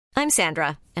I'm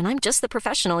Sandra, and I'm just the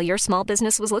professional your small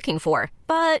business was looking for.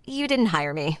 But you didn't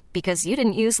hire me because you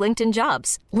didn't use LinkedIn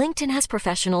Jobs. LinkedIn has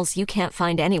professionals you can't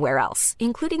find anywhere else,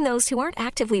 including those who aren't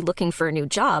actively looking for a new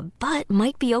job, but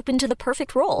might be open to the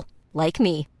perfect role, like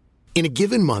me. In a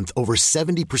given month, over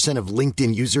 70% of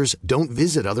LinkedIn users don't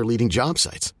visit other leading job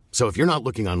sites. So if you're not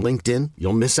looking on LinkedIn,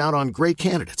 you'll miss out on great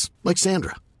candidates like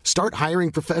Sandra. Start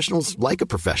hiring professionals like a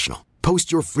professional.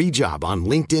 Post your free job on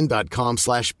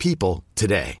linkedin.com/people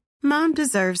today. Mom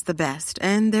deserves the best,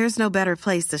 and there's no better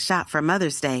place to shop for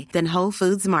Mother's Day than Whole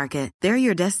Foods Market. They're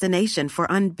your destination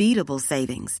for unbeatable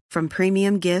savings, from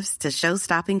premium gifts to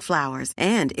show-stopping flowers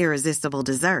and irresistible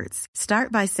desserts.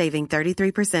 Start by saving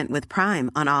 33% with Prime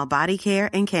on all body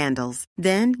care and candles.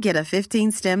 Then get a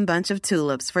 15-stem bunch of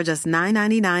tulips for just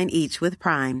 $9.99 each with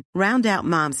Prime. Round out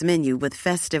Mom's menu with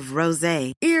festive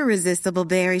rosé, irresistible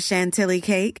berry chantilly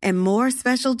cake, and more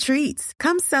special treats.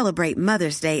 Come celebrate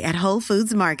Mother's Day at Whole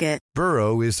Foods Market.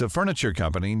 Burrow is a furniture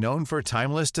company known for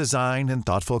timeless design and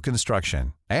thoughtful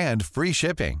construction, and free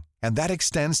shipping, and that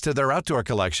extends to their outdoor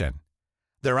collection.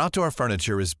 Their outdoor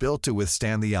furniture is built to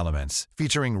withstand the elements,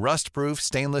 featuring rust-proof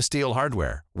stainless steel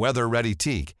hardware, weather-ready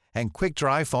teak, and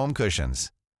quick-dry foam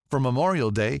cushions. For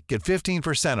Memorial Day, get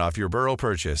 15% off your Burrow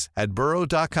purchase at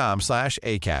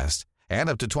burrow.com/acast, and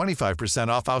up to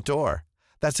 25% off outdoor.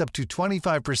 That's up to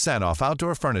 25% off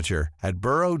outdoor furniture at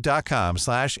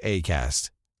burrow.com/acast.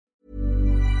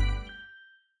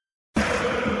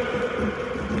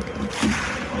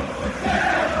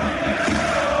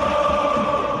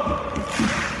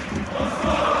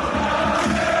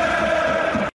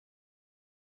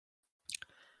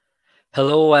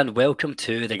 Hello and welcome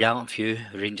to the Gallant Few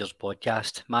Rangers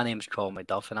podcast. My name is Colin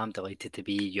McDuff and I'm delighted to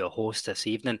be your host this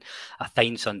evening. A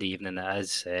fine Sunday evening it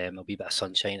is, a wee bit of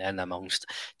sunshine in amongst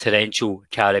torrential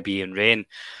Caribbean rain.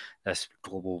 This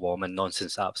global warming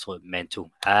nonsense, absolute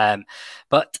mental.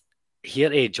 But here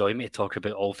to join me to talk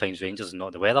about all things Rangers and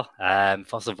not the weather.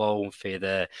 First of all, for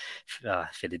the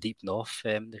deep north,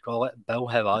 they call it. Bill,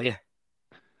 how are you?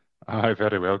 Aye,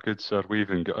 very well, good sir. We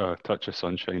even got a touch of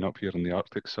sunshine up here in the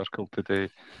Arctic Circle today.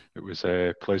 It was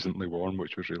pleasantly warm,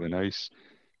 which was really nice.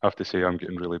 I have to say I'm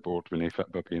getting really bored with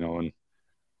AFITBA being on.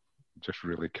 Just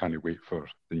really can't wait for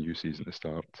the new season to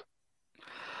start.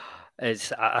 I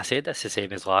said this the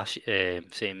same as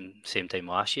same time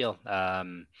last year.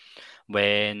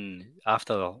 When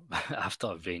after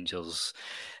Rangers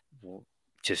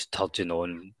just turging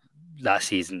on that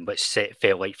season, which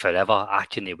felt like forever, I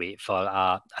couldn't wait for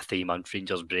a 3-month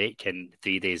Rangers break, and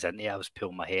 3 days into it, I was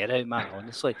pulling my hair out, man,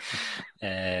 honestly.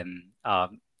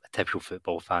 Typical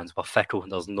football fans, we're fickle.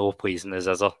 There's no pleasing us,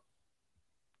 is there?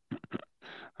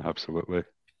 Absolutely.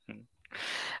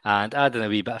 And adding a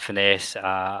wee bit of finesse,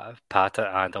 patter,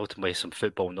 and ultimately some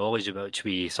football knowledge, which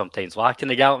we sometimes lack in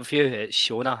the Gallant Few. It's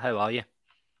Shona, how are you?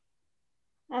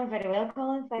 I'm very well,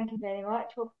 Colin. Thank you very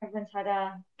much. Hope everyone's had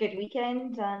a good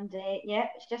weekend. And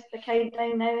it's just the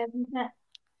countdown now, isn't it?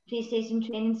 Pre-season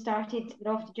training started.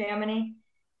 We're off to Germany.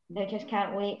 They just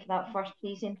can't wait for that first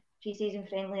pre-season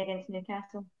friendly against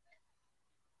Newcastle.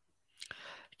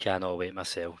 Cannot wait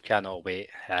myself. Cannot wait.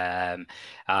 And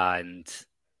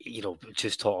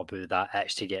just talk about that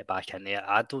itch to get back in there.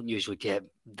 I don't usually get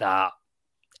that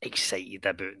excited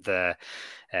about the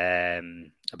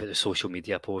social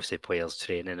media posts, the players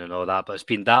training and all that, but it's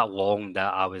been that long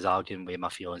that I was arguing with my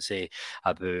fiance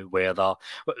about whether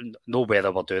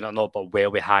we're doing it or not, but where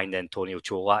we hang the Antonio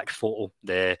Cholak photo,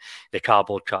 the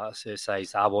cardboard cuts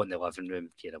size. I want the living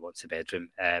room, Kira wants the bedroom.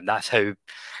 That's how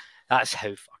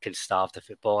fucking starved the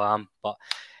football I am. But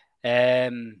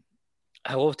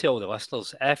hello to all the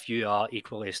listeners. If you are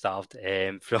equally starved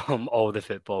from all the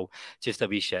football, just a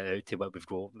wee shout out to what we've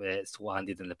got. It's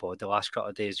landed in the pod the last couple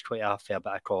of days. Quite a fair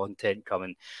bit of content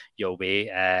coming your way.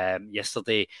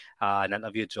 Yesterday, an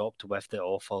interview dropped with the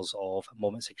authors of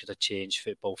Moments That Could Have Changed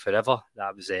Football Forever.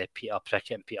 That was Peter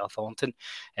Prickett and Peter Thornton.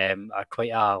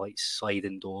 Quite a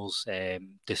sliding doors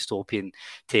dystopian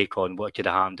take on what could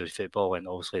have happened with football, and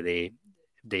obviously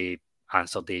they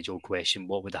answered the age-old question,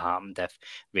 what would have happened if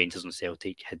Rangers and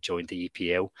Celtic had joined the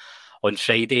EPL? On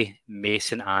Friday,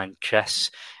 Mason and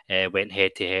Chris went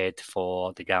head-to-head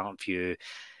for the Gallant Few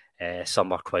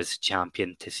summer quiz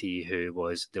champion to see who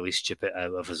was the least stupid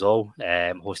out of us all,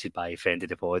 hosted by a friend of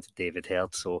the pod, David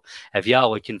Herd. So if you are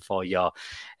looking for your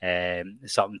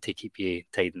something to keep you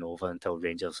tiding over until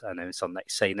Rangers announce their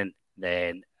next signing,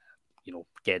 then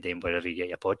get them wherever you get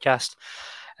your podcast.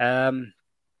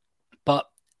 But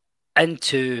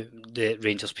into the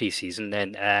Rangers pre-season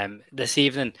then, this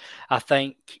evening, I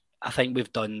think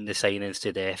we've done the signings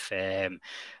to death.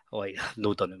 like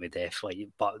no done it with death, like,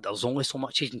 but there's only so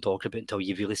much you can talk about until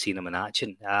you've really seen him in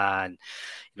action. And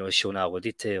as Shona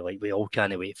alluded to, like, we all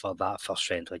can't wait for that first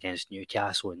friendly against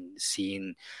Newcastle and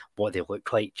seeing what they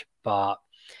look like. But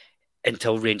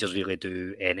until Rangers really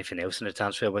do anything else in the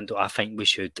transfer window, I think we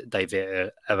should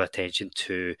divert our attention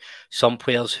to some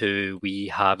players who we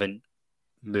haven't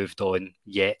moved on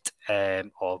yet,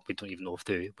 or we don't even know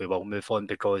if we will move on,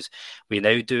 because we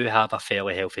now do have a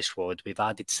fairly healthy squad. We've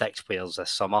added 6 players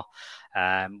this summer,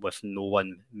 with no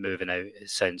one moving out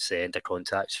since the end of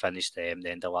contracts finished the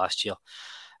end of last year.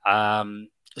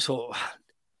 So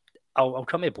I'll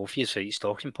come to both of you for each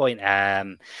talking point.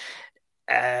 Bill,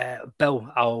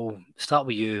 I'll start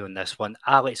with you on this one.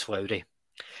 Alex Lowry.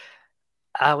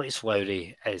 Alex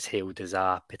Lowry is hailed as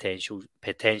a potentially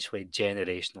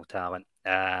generational talent.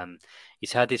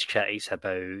 He's had his critics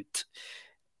about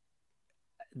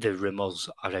the rumours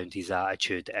around his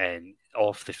attitude and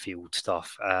off the field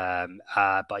stuff,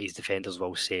 but his defenders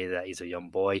will say that he's a young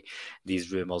boy.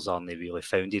 These rumours aren't really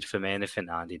founded from anything,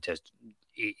 and he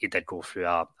did go through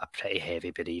a pretty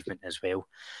heavy bereavement as well.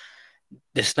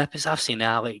 The snippets I've seen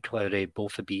Alex Lowry,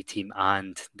 both the B team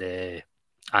and in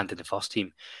the first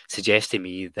team, suggest to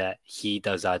me that he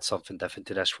does add something different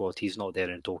to this squad. He's not there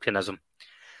in tokenism.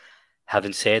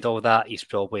 Having said all that, he's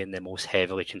probably in the most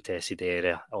heavily contested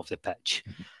area of the pitch.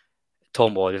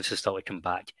 Tom Lawrence is still to come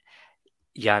back.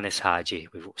 Yanis Hadji,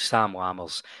 we've got Sam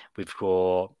Lammers, we've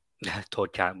got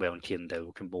Todd Cantwell and Kieran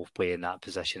Dowell can both play in that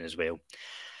position as well.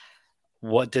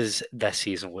 What does this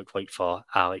season look like for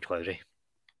Alex Lowry?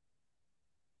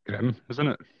 Grim, isn't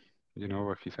it?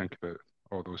 If you think about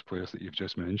all those players that you've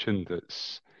just mentioned,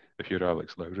 if you're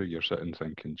Alex Lowry, you're sitting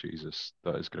thinking, Jesus,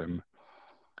 that is grim.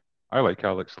 I like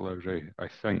Alex Lowry. I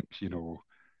think,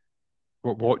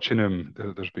 watching him,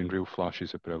 there's been real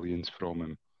flashes of brilliance from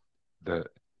him that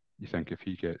you think if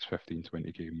he gets 15,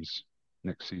 20 games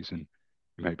next season,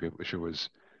 he might be able to show us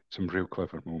some real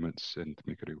clever moments and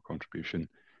make a real contribution.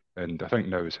 And I think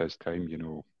now is his time,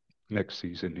 next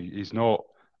season. He's not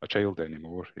a child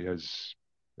anymore. He is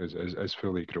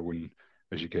fully grown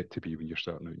as you get to be when you're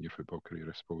starting out in your football career,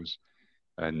 I suppose.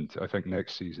 And I think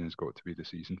next season has got to be the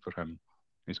season for him.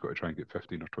 He's got to try and get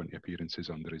 15 or 20 appearances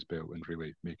under his belt and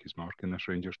really make his mark in this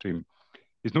Rangers team.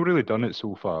 He's not really done it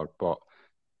so far, but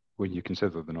when you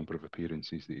consider the number of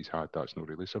appearances that he's had, that's not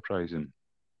really surprising.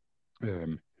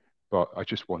 But I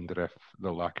just wonder if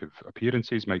the lack of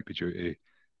appearances might be due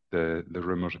to the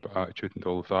rumours about attitude and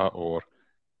all of that, or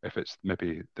if it's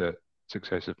maybe that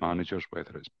successive managers,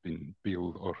 whether it's been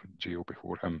Beale or Gio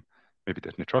before him, maybe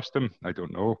didn't trust him. I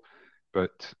don't know.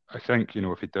 But I think,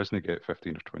 if he doesn't get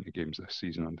 15 or 20 games this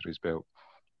season under his belt,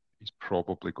 he's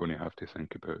probably going to have to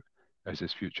think about, is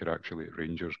his future actually at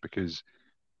Rangers? Because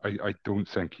I don't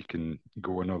think he can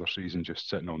go another season just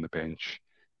sitting on the bench.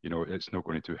 It's not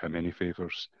going to do him any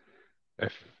favours.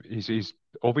 If he's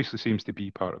obviously seems to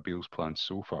be part of Beale's plans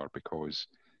so far, because,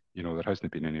 there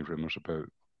hasn't been any rumours about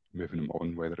moving him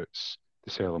on, whether it's to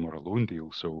sell him or a loan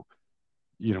deal. So,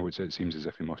 it seems as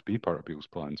if he must be part of Beale's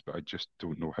plans, but I just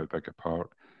don't know how big a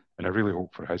part. And I really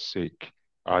hope for his sake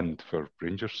and for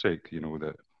Rangers' sake,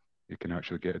 that he can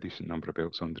actually get a decent number of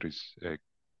belts under his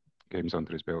games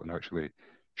under his belt and actually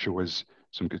show us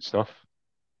some good stuff.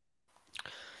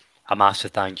 A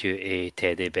massive thank you to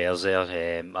Teddy Bears there,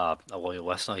 a loyal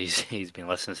listener. He's been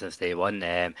listening since day one.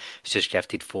 He's just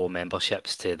gifted 4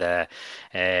 memberships to the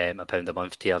 £1 a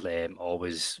month tier.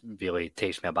 Always really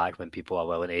takes me aback when people are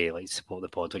willing to support the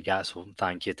pod with that. So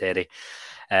thank you, Teddy.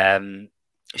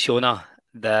 Shona,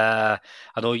 I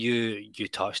know you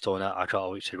touched on it a couple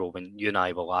of weeks ago when you and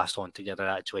I were last on together,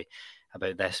 actually,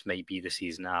 about this might be the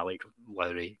season Alex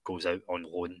Lowry goes out on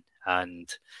loan, and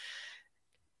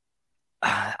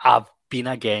I've been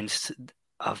against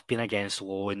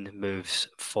loan moves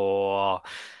for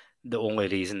the only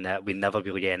reason that we never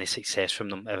really get any success from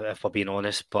them, if we're being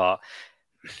honest. But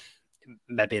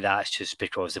maybe that's just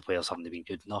because the players haven't been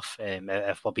good enough.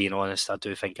 If we're being honest, I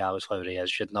do think Alex Lowry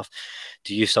is good enough.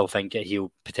 Do you still think that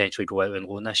he'll potentially go out on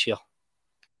loan this year?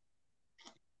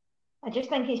 I just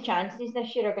think his chances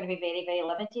this year are going to be very, very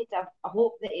limited. I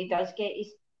hope that he does get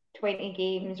his 20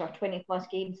 games or 20 plus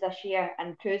games this year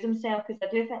and proves himself, because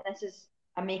I do think this is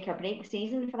a make or break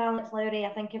season for Alex Lowry.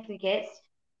 I think if he gets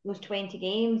those 20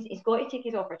 games, he's got to take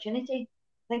his opportunity.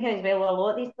 I think as well, a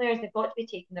lot of these players, they've got to be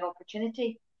taking their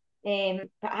opportunity.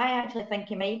 But I actually think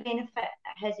he might benefit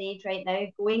at his age right now,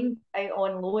 going out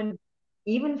on loan,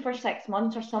 even for 6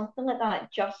 months or something like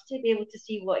that, just to be able to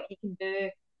see what he can do.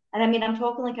 And I mean, I'm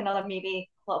talking like another maybe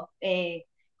club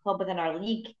within our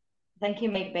league. I think he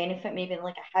might benefit maybe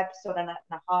like a Hibs or a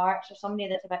Hearts or somebody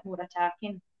that's a bit more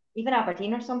attacking, even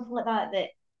Aberdeen or something like that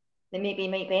that maybe he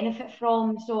might benefit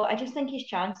from. So I just think his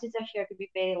chances this year could be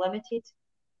very limited.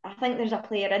 I think there's a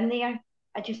player in there.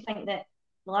 I just think that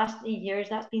the last 3 years,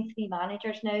 that's been three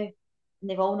managers now, and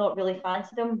they've all not really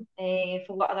fancied him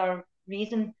for whatever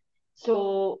reason.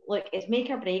 So, look, it's make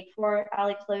or break for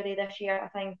Alex Lowry this year. I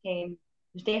think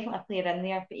there's definitely a player in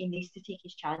there, but he needs to take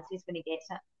his chances when he gets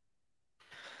it.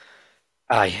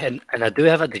 Aye, and I do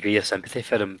have a degree of sympathy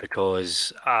for him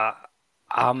because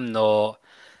I'm not,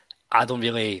 I don't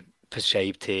really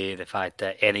prescribe to the fact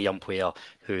that any young player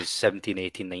who's 17,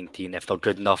 18, 19, if they're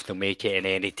good enough, they'll make it in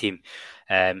any team.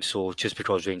 So just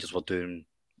because Rangers were doing,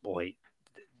 like,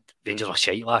 Rangers were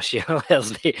shite last year,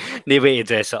 there's no way to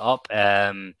dress it up.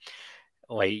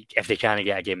 Like, if they can't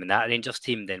get a game in that Rangers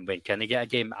team, then when can they get a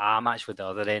game? I'm actually the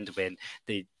other end when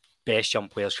the best young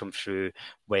players come through,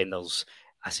 when there's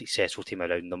a successful team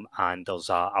around them and there's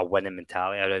a winning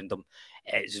mentality around them.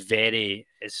 It's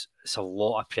a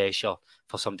lot of pressure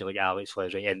for somebody like Alex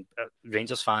Lowry. And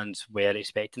Rangers fans were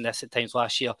expecting this at times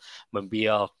last year when we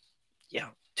are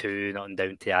 2-0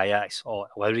 down to Ajax. Or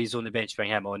Lowry's on the bench, bring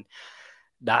him on.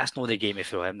 That's not the game to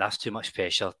throw him. That's too much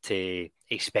pressure to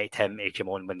expect him to come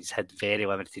on when he's had very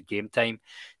limited game time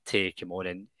to come on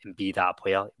and be that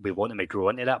player. We want him to grow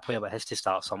into that player, but he has to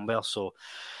start somewhere. So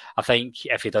I think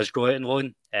if he does go out on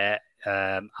loan, it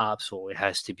absolutely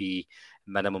has to be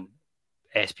minimum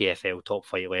SPFL top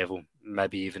flight level,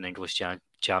 maybe even English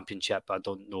Championship. I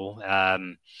don't know.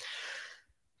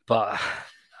 But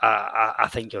I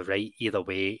think you're right. Either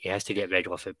way, he has to get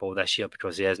regular football this year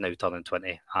because he is now turning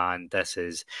 20. And this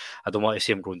is, I don't want to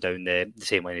see him going down the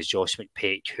same line as Josh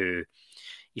McPake, who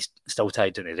he's still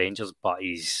tied to the Rangers, but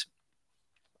he's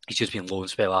just been loan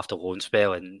spell after loan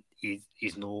spell, and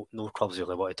he's no clubs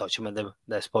really want to touch him at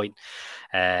this point.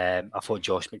 I thought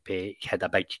Josh McPake had a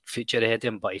big future ahead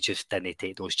of him, but he just didn't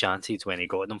take those chances when he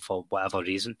got them for whatever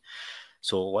reason.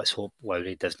 So let's hope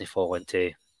Lowry doesn't fall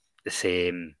into the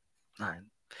same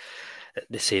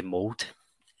mould.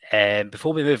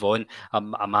 Before we move on,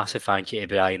 a massive thank you to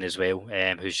Brian as well,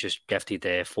 who's just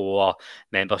gifted 4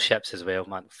 memberships as well.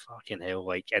 Man, fucking hell!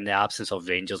 Like, in the absence of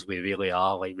Rangers, we really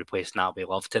are like replacing that with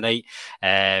love tonight.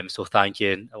 So thank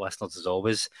you, listeners, as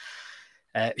always.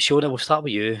 Shona, we'll start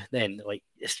with you then. Like,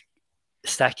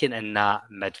 sticking in that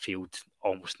midfield,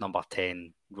 almost number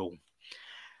 10 role.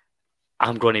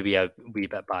 I'm going to be a wee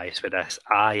bit biased with this.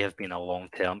 I have been a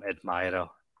long-term admirer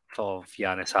for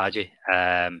Giannis Hadji.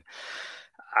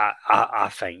 I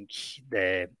think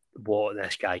what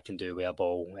this guy can do with a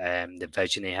ball, the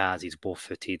vision he has, he's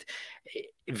both-footed.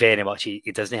 Very much, he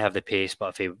doesn't have the pace,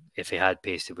 but if he had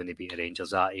pace, he wouldn't beat the Rangers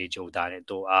that age. Old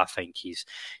anecdote. I think he's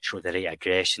showed the right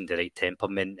aggression, the right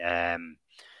temperament.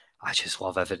 I just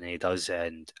love everything he does,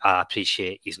 and I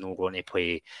appreciate he's not going to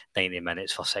play 90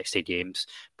 minutes for 60 games,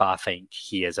 but I think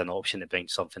he is an option that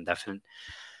brings something different.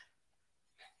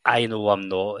 I know I'm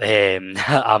not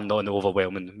I'm not an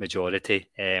overwhelming majority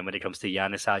when it comes to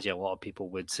Giannis Hadji. A lot of people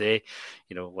would say,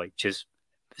 like, just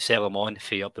sell him on,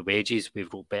 free up the wages.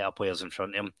 We've got better players in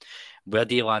front of him. Where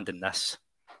do you land in this?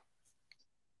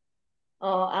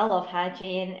 Oh, I love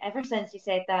Hadji, and ever since he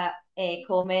said that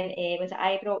comment, was it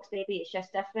Ibrox, baby? It's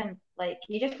just different. Like,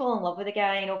 you just fall in love with the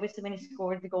guy, and obviously when he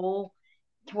scored the goal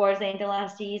towards the end of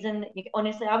last season,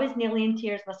 honestly, I was nearly in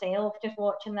tears myself just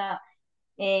watching that.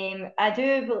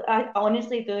 I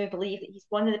honestly do believe that he's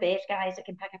one of the best guys that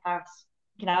can pick a pass.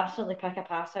 He can absolutely pick a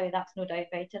pass out. That's no doubt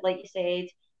about it. Like you said,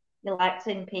 he lacks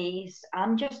in pace.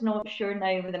 I'm just not sure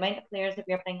now with the amount of players that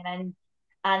we're bringing in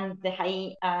and the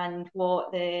height and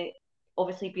what the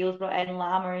obviously Beale's brought in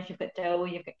Lammers, you've got Dill,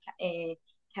 you've got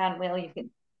Cantwell, you've got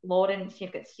Lawrence,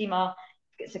 you've got Sima,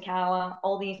 you've got Sakala,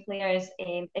 all these players.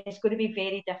 It's going to be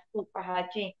very difficult for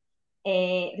Hadji.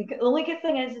 The only good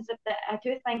thing is that I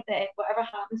do think that whatever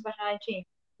happens with Hadji,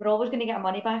 we're always going to get our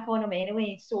money back on him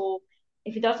anyway. So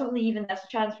if he doesn't leave in this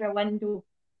transfer window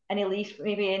and he leaves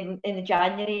maybe in the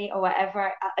January or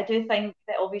whatever, I do think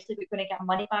that obviously we're going to get our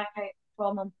money back out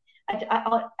from him.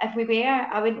 If we were,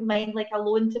 I wouldn't mind like a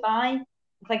loan to buy.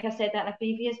 I think I said that in a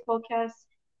previous podcast.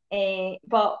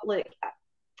 But look,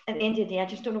 at the end of the day, I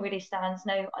just don't know where he stands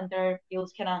now under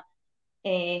Beale's kind of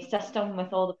system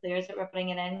with all the players that we're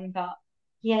bringing in. But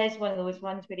he is one of those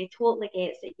ones where he totally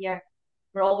gets it here.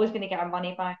 We're always going to get our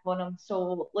money back on him.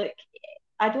 So look,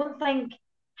 I don't think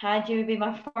Hadji would be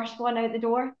my first one out the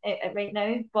door right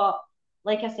now. But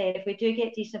like I said, if we do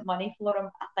get decent money for him,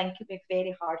 I think it'd be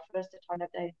very hard for us to turn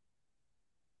it down.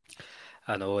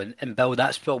 I know, and Bill,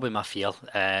 that's probably my fear.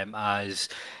 As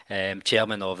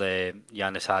chairman of the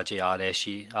Giannis Hadji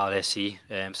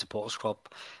RSC supporters club,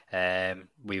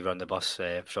 we run the bus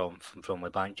from the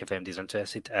bank if anybody's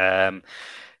interested.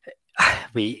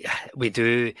 we we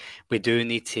do we do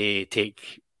need to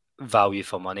take value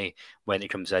for money when it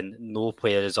comes in. No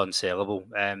player is unsellable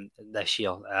this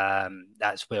year.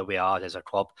 That's where we are as a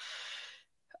club.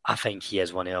 I think he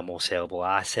is one of our most sellable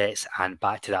assets. And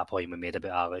back to that point we made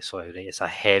about Alex Lowry, it's a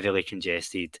heavily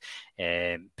congested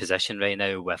position right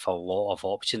now with a lot of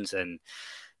options, and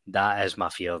that is my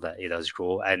fear that he does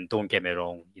go. And don't get me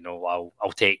wrong,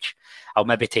 I'll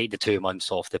maybe take the 2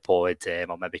 months off the pod.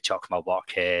 I'll maybe chuck my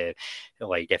work,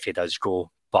 like if he does go,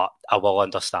 but I will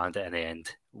understand it in the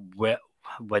end. What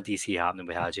do you see happening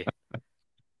with Haji?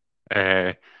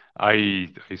 I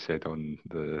said on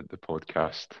the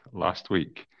podcast last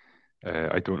week,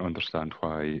 I don't understand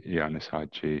why Ianis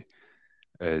Hadji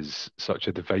is such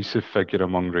a divisive figure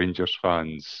among Rangers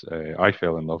fans. I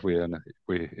fell in love with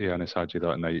Ianis Hadji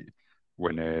that night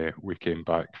when we came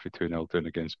back for 2-0 down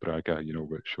against Braga,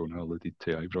 what Sean alluded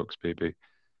to, Ibrox baby.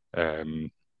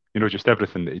 Just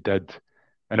everything that he did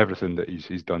and everything that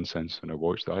he's done since when I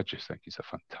watched it, I just think he's a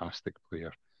fantastic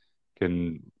player.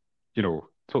 Can,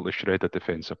 totally shred a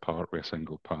defence apart with a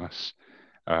single pass.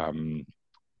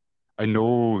 I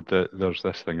know that there's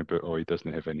this thing about, he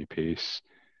doesn't have any pace.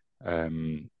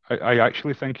 I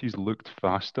actually think he's looked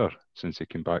faster since he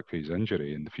came back from his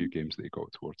injury in the few games that he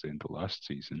got towards the end of last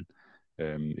season.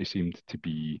 He seemed to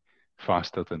be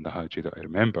faster than the Hadji that I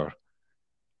remember,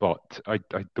 but I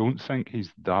don't think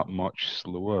he's that much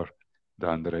slower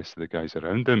than the rest of the guys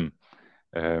around him.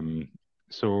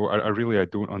 So I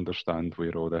don't understand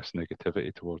where all this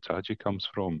negativity towards Hadji comes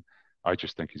from. I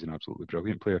just think he's an absolutely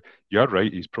brilliant player. You're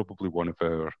right, he's probably one of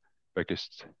our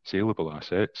biggest saleable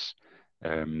assets.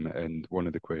 And one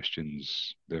of the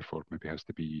questions, therefore, maybe has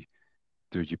to be,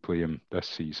 do you play him this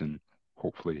season?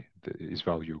 Hopefully his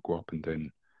value will go up and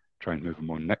then try and move him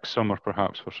on next summer,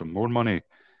 perhaps, for some more money.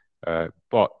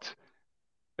 But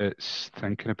it's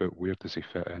thinking about where does he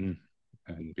fit in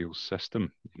Beale's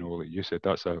system. Like you said,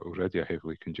 that's already a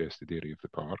heavily congested area of the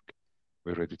park.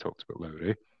 We already talked about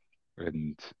Lowry.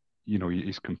 And,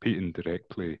 he's competing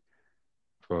directly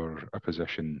for a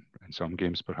position in some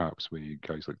games, perhaps, with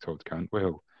guys like Todd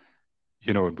Cantwell.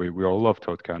 And we all love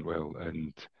Todd Cantwell.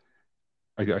 And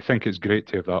I think it's great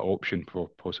to have that option for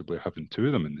possibly having two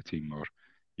of them in the team, or,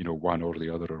 one or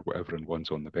the other or whatever, and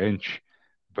one's on the bench.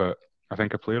 But I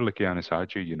think a player like Giannis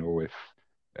Hadji,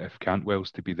 if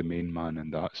Cantwell's to be the main man in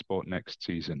that spot next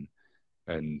season,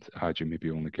 and Hadji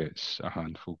maybe only gets a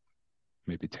handful,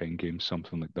 maybe 10 games,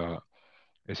 something like that,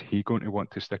 is he going to want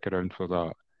to stick around for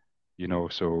that?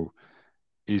 So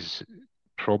he's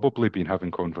probably been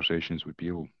having conversations with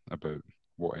Beale about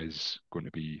what is going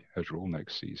to be his role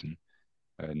next season.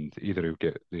 And either he'll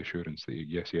get the assurance that,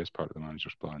 yes, he is part of the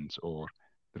manager's plans, or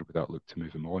there'll be that look to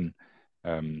move him on.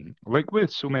 Like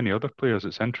with so many other players,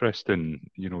 it's interesting,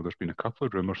 there's been a couple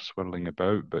of rumours swirling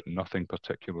about, but nothing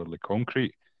particularly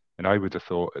concrete. And I would have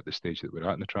thought at the stage that we're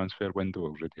at in the transfer window,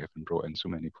 already having brought in so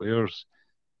many players,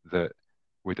 that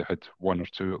we'd have had one or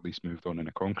two at least moved on in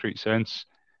a concrete sense.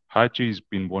 Hadji's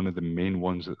been one of the main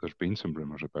ones that there's been some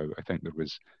rumours about. I think there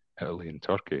was Italy and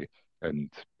Turkey,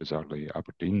 and bizarrely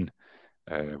Aberdeen,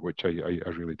 which I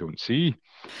really don't see.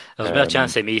 There's a better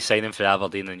chance of me signing for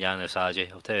Aberdeen than Ianis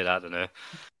Hadji. I'll tell you that now.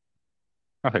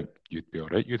 I think you'd be all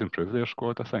right. You'd improve their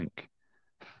squad, I think.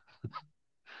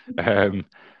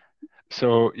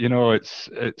 So it's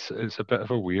a bit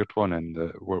of a weird one,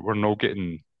 and we're not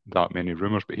getting that many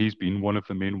rumours, but he's been one of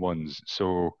the main ones.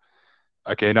 So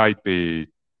again, I'd be,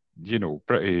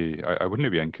 pretty. I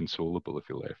wouldn't be inconsolable if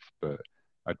he left, but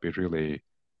I'd be really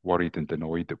worried and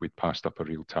annoyed that we'd passed up a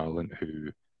real talent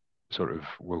who sort of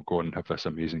will go on and have this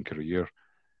amazing career.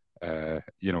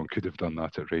 Could have done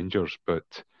that at Rangers,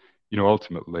 but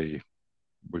ultimately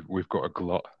we've got a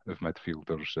glut of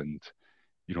midfielders, and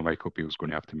Michael Beale's going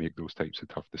to have to make those types of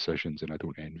tough decisions, and I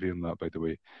don't envy him that, by the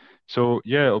way. So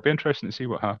yeah, it'll be interesting to see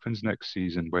what happens next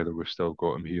season, whether we've still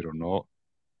got him here or not.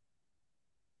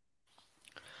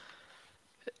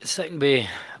 Sitting with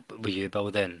you, Bill,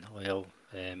 then, well,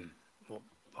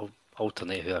 I'll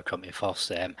alternate who I come to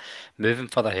first. Moving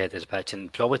further ahead is pitch,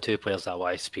 and probably two players that I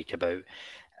want to speak about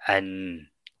in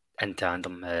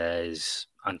tandem is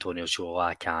Antonio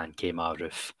Colak and Kemar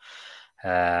Roof.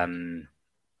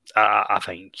 I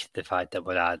think the fact that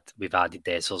we've added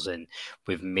Dessers and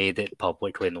we've made it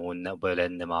publicly known that we're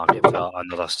in the market for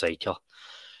another striker.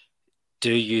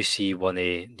 Do you see one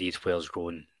of these players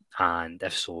going, and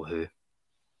if so, who?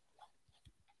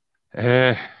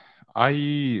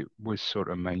 I was sort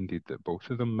of minded that both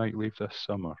of them might leave this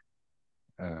summer.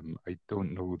 I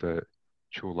don't know that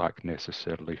Colak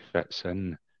necessarily fits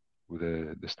in with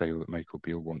the style that Michael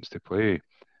Beale wants to play.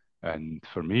 And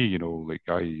for me, you know, like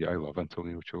I love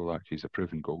Antonio Cholak. He's a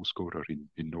proven goal scorer.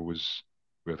 He knows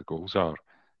where the goals are.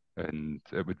 And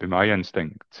it would be my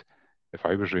instinct, if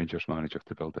I was Rangers manager,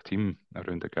 to build a team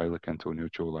around a guy like Antonio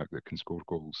Cholak that can score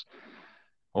goals.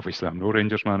 Obviously, I'm no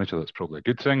Rangers manager. That's probably a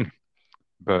good thing.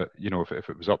 But, you know, if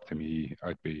it was up to me,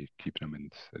 I'd be keeping him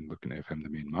and looking at him the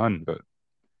main man. But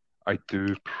I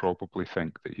do probably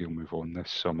think that he'll move on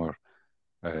this summer.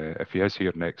 If he is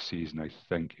here next season, I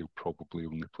think he'll probably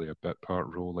only play a bit part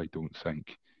role. I don't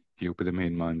think he'll be the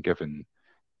main man, given,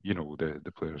 you know,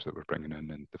 the players that we're bringing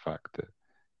in and the fact that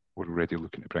we're already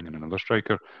looking at bringing in another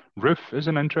striker. Roof is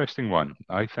an interesting one.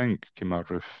 I think Kemar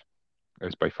Roof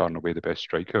is by far and away the best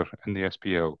striker in the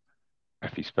SPL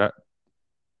if he's fit,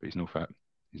 but he's no fit.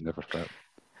 He's never fit.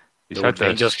 The old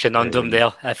Rangers conundrum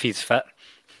there, if he's fit.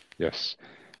 Yes.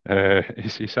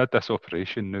 He's had this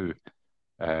operation now.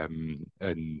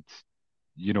 And,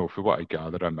 you know, for what I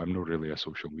gather, I'm not really a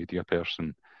social media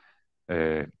person.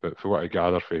 But for what I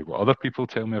gather from what other people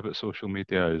tell me about social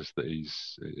media is that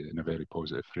he's in a very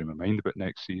positive frame of mind about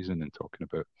next season and talking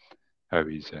about how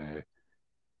he's,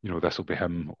 you know, this will be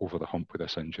him over the hump with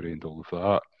this injury and all of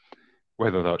that.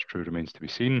 Whether that's true remains to be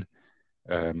seen.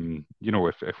 You know,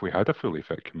 if we had a fully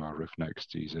fit Kemar Roof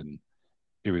next season,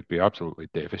 it would be absolutely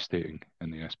devastating in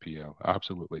the SPL.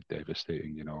 Absolutely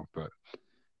devastating, you know. But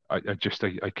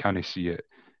I can't see it.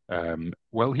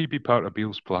 Will he be part of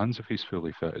Beale's plans if he's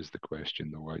fully fit is the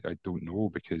question, though. I don't know,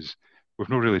 because we've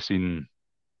not really seen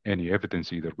any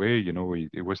evidence either way. You know, he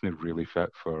wasn't really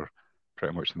fit for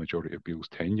pretty much the majority of Beale's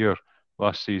tenure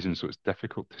last season, so it's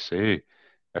difficult to say.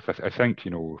 I think,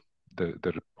 you know,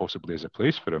 there possibly is a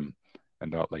place for him in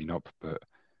that lineup, but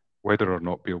whether or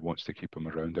not Beale wants to keep him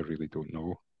around, I really don't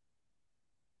know.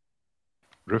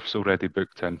 Roof's already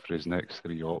booked in for his next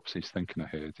 3 ops. He's thinking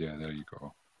ahead. Yeah, there you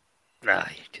go.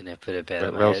 Aye, couldn't put it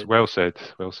better. Well said.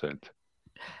 Well said.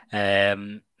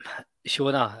 Shona,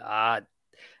 I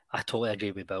totally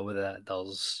agree with Bill with that.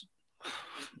 There's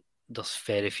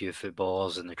very few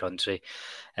footballers in the country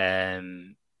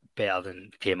better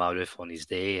than Kemar Roof on his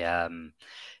day.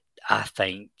 I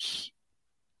think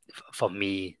for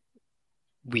me,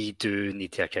 we do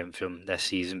need to account for him this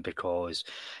season because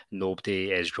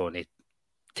nobody is going to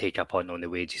take a punt on the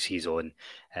wages he's on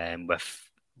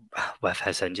with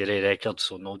his injury record.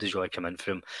 So nobody's really come in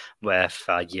for him with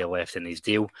a year left in his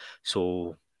deal.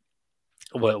 So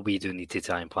well, we do need to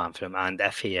try and plan for him. And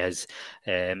if he is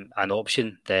an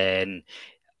option, then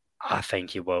I think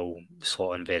he will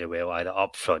slot in very well, either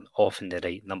up front, off in the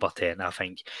right, number 10. I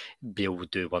think Bale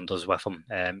would do wonders with him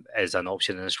as an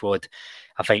option in his squad.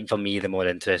 I think for me, the more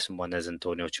interesting one is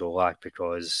Antonio Cholak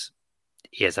because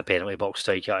he is a penalty box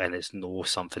striker and it's no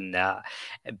something that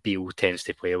Bale tends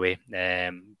to play with.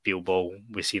 Bale ball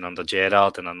we've seen under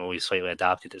Gerrard, and I know he's slightly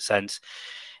adapted it since.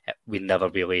 We never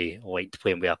really liked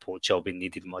playing with a poacher. We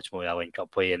needed much more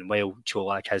link-up play. And while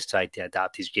Cholak has tried to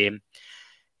adapt his game,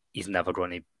 he's never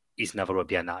going to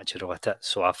be a natural at it.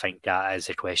 So I think that is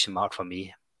a question mark for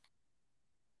me.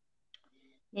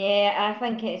 Yeah, I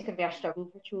think it's going to be a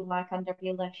struggle for Cholak under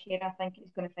Beale this year. I think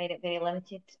he's going to find it very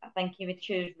limited. I think he would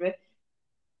choose Roof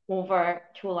over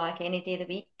Cholak any day of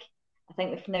the week. I think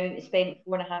we've now spent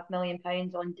 £4.5 million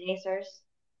on Gers.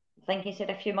 I think he said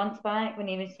a few months back when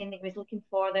he was saying that he was looking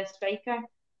for this striker.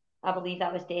 I believe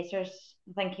that was Gers.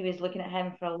 I think he was looking at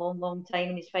him for a long, long time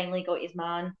and he's finally got his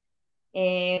man.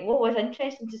 What was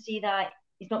interesting to see that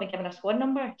he's not been given a squad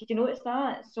number. Did you notice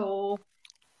that? So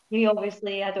he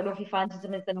obviously, I don't know if he fancies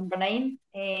him as the number 9.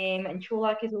 And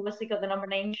Cholak has obviously got the number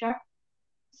 9 shirt.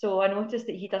 So I noticed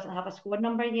that he doesn't have a squad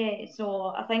number yet.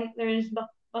 So I think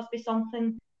must be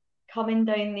something coming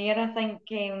down there, I think,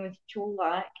 with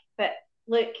Cholak. But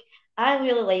look, I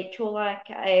really like Cholak.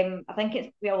 I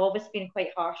think we've always been quite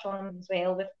harsh on him as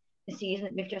well with the season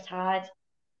that we've just had.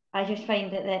 I just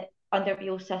find that under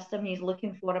Beale's system, he's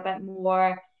looking for a bit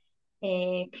more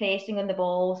pressing on the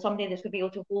ball, somebody that's going to be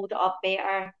able to hold it up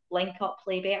better, link up,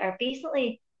 play better.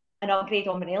 Basically, an upgrade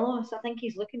on Morelos. I think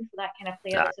he's looking for that kind of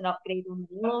player that's an upgrade on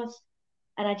Morelos.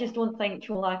 And I just don't think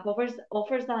Cholak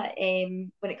offers that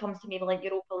when it comes to maybe like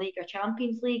Europa League or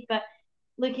Champions League. But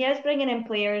look, he is bringing in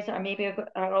players that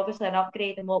are obviously an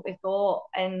upgrade in what we've got.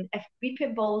 And if we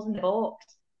put balls in the box,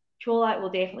 Cholak will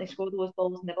definitely score those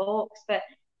balls in the box. But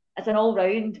as an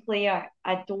all-round player,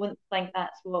 I don't think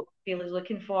that's what Bale is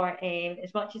looking for.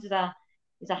 As much as he's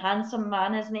a handsome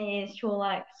man, isn't he, is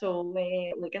Cholak? So,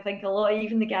 look, I think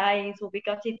even the guys will be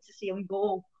gutted to see him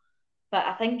go. But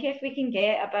I think if we can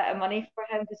get a bit of money for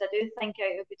him, because I do think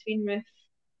out of between Roof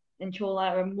and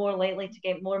Cholak, we're more likely to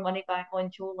get more money back on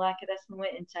Cholak at this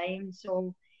moment in time.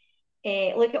 So,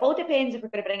 Look, it all depends if we're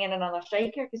going to bring in another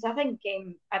striker, because I think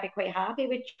I'd be quite happy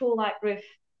with Cholak, Roof,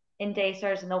 and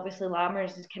Dessers, and obviously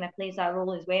Lammers is kind of plays that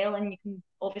role as well. And you've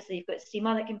got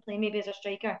Sima that can play maybe as a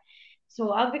striker.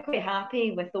 So I'd be quite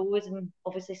happy with those, and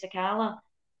obviously Sakala.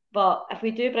 But if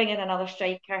we do bring in another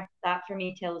striker, that for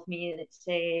me tells me it's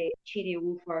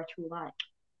cheerio for Cholak.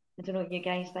 I don't know what you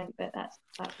guys think, but that's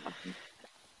what I think.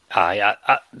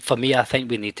 For me, I think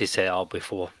we need to set up with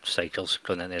 4 strikers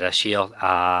going into this year,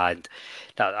 and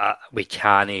that we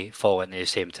can't fall into the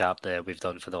same trap that we've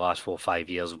done for the last 4 or 5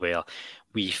 years, where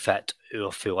we fit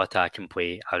our full attacking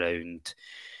play around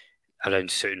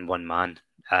suiting one man.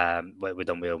 What we've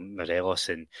done with Morelos,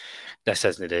 and this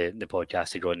isn't the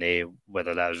podcast to go into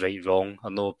whether that was right, wrong,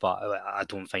 or no, but I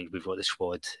don't think we've got the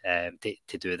squad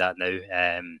to do that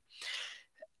now.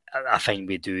 I think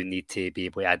we do need to be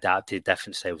able to adapt to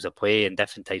different styles of play, and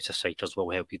different types of strikers will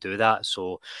help you do that.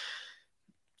 So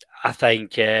I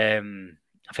think if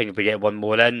we get one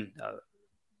more in,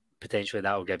 potentially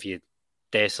that will give you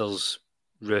Dessers,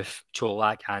 Roof,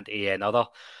 Cholak, and another.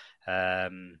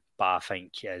 But I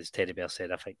think, as Teddy Bear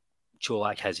said, I think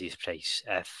Cholak has his price.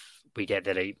 If we get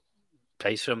the right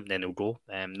price for him, then he'll go.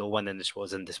 No one in the squad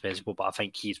is indispensable, but I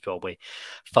think he's probably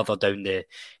further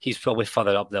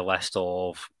up the list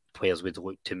of players we'd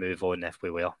look to move on if we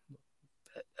were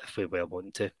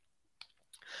wanting to.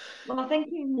 Well, I think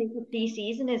the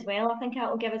pre-season as well, I think that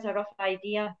will give us a rough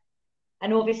idea.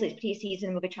 And obviously it's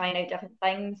pre-season, we'll be trying out different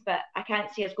things, but I can't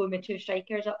see us going with 2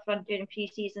 strikers up front during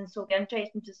pre-season, so it'll be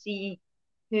interesting to see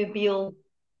who Beale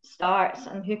starts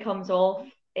and who comes off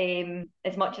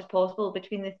as much as possible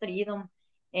between the 3 of them,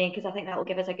 because I think that will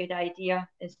give us a good idea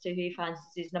as to who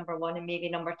fancies number 1 and maybe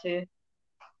number 2.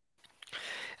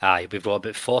 Aye, we've got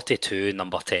about 42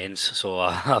 number 10s, so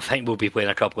I think we'll be playing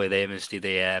a couple of them instead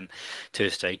of 2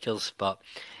 strikers. But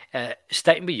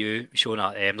sticking with you,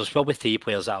 Shona, there's probably 3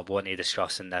 players that I want to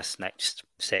discuss in this next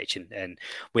section, and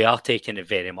we are taking it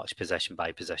very much position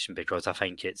by position, because I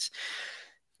think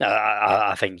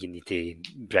I think you need to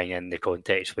bring in the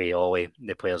context with all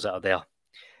the players that are there.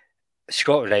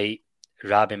 Scott Wright,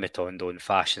 Rabbi Matondo, and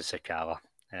Fashion Sakala.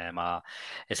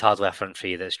 It's hardly a front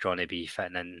 3 that's going to be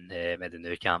fitting in at the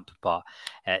new camp, but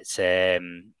it's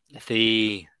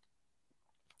 3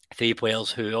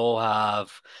 players who all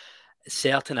have a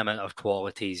certain amount of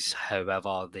qualities.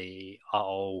 However, they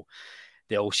all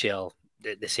share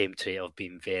the same trait of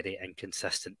being very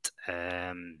inconsistent.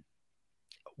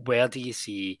 Where do you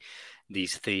see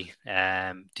these 3?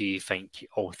 Do you think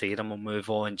all 3 of them will move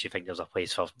on? Do you think there's a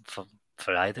place for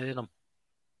either of them?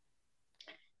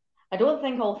 I don't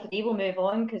think all 3 will move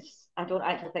on, because I don't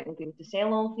actually think we'll be able to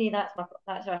sell all 3.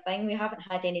 That's our thing. We haven't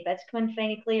had any bids come in for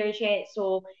any players yet.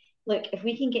 So, look, if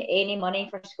we can get any money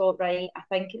for Scott Wright, I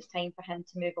think it's time for him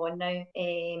to move on now.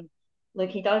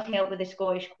 Look, he does help with the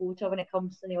Scottish quota when it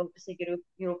comes to the obviously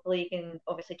Europa League and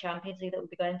obviously Champions League that will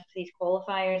be going for these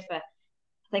qualifiers. But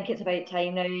I think it's about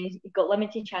time now. He's got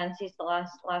limited chances the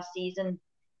last season.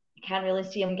 You can't really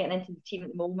see him getting into the team at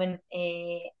the moment.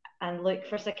 And look,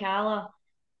 for Sakala,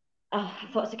 I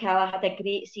thought Sakala had a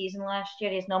great season last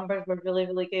year. His numbers were really,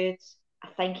 really good. I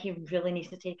think he really needs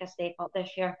to take a step up this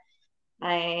year.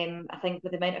 I think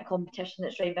with the amount of competition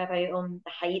that's right about him,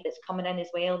 the height that's coming in as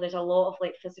well, there's a lot of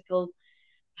physical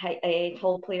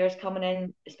tall players coming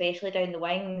in, especially down the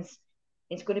wings.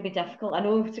 It's going to be difficult. I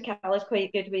know Sakala's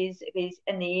quite good with his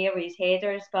in the air with his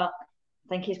headers, but I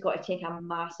think he's got to take a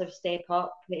massive step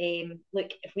up.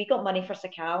 Look, if we got money for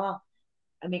Sakala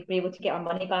and we'd be able to get our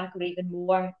money back or even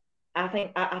more, I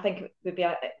think it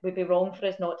would be wrong for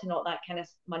us not to knock that kind of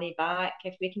money back.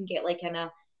 If we can get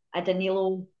a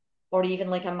Danilo or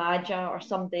even a Maja or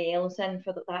somebody else in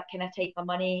for that kind of type of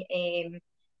money.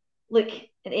 Look,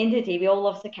 at the end of the day, we all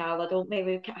love Sakala, don't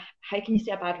we? How can you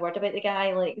say a bad word about the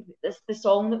guy? This the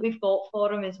song that we've got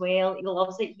for him as well. He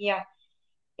loves it here.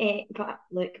 But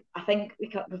look, I think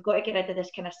we've got to get rid of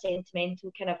this kind of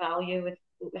sentimental kind of value with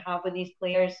what we have with these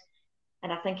players.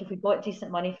 And I think if we got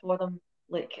decent money for them,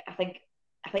 look, I think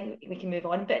we can move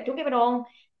on. But don't get me wrong,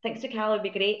 I think Sakala would be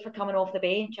great for coming off the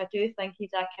bench. I do think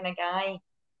he's that kind of guy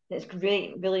that's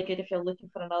great, really good if you're looking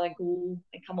for another goal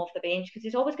and come off the bench, because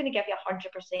he's always going to give you 100%,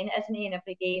 isn't he, in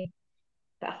every game?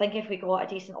 But I think if we got a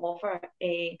decent offer,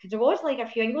 because there was a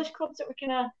few English clubs that were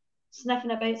kind of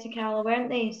sniffing about Sakala, weren't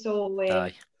they? So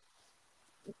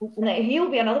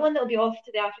he'll be another one that'll be off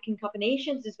to the African Cup of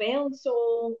Nations as well.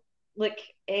 So look,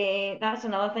 that's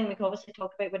another thing we can obviously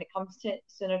talk about when it comes to it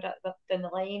sooner down the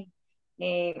line.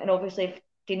 And obviously, if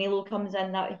Danilo comes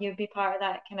in, that he'll be part of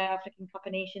that kind of African Cup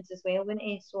of Nations as well, wouldn't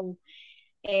he? So,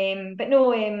 but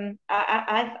no,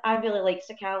 I really like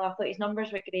Sakala. I thought his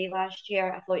numbers were great last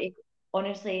year. I thought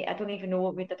honestly, I don't even know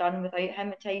what we'd have done without him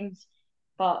at times.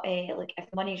 But like, if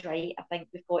the money's right, I think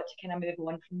we've got to kind of move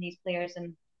on from these players,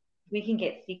 and if we can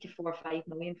get 3 to 4 or 5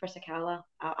 million for Sakala,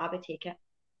 I would take it.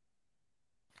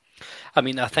 I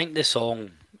mean, I think the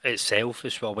song itself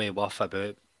is probably worth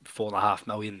about 4.5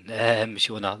 million.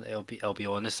 Shona, I'll be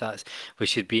honest, we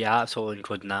should be absolutely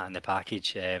including that in the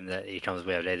package. That he comes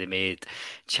with a ready-made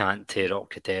chant to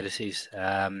rock the terraces.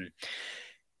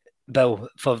 Bill,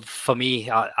 for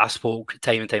me, I spoke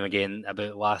time and time again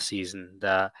about last season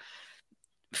that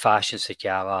Fashion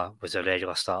Sakala was a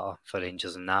regular starter for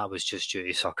Rangers, and that was just due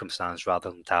to circumstance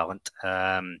rather than talent.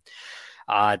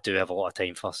 I do have a lot of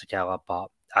time for Sakala, but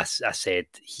as I said,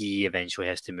 he eventually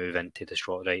has to move into the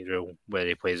slot right role where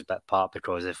he plays a bit part,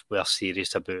 because if we're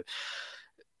serious about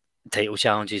title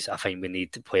challenges, I think we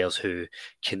need players who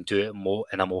can do it more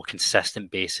in a more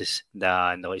consistent basis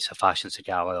than the likes of Fashion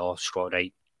Sakala or Scott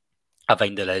Wright. I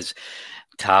think there is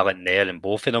talent there in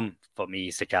both of them. For me,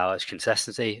 it's the Garrett's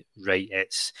consistency. Right,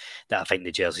 it's that I think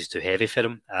the jersey's too heavy for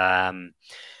him.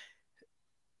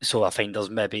 So I think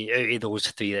there's maybe, out of those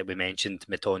three that we mentioned,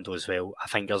 Matondo as well, I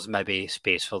think there's maybe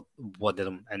space for one of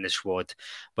them in the squad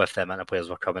with the amount of players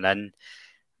we're coming in.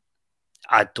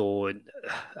 I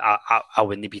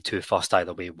wouldn't be too fussed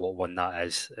either way what one that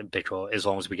is, because as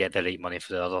long as we get the right money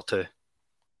for the other two.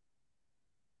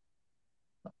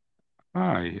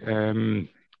 Aye,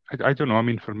 I don't know. I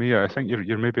mean, for me, I think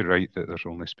you're maybe right that there's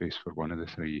only space for one of the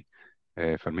three.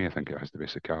 For me, I think it has to be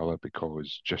Sakala,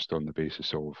 because just on the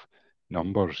basis of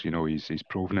numbers, he's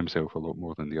proven himself a lot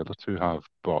more than the other two have.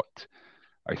 But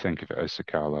I think if it is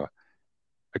Sakala,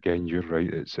 again, you're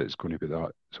right. It's going to be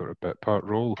that sort of bit part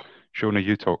role. Shona,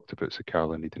 you talked about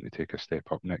Sakala needing to take a step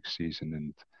up next season,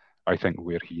 and I think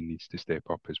where he needs to step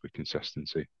up is with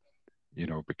consistency.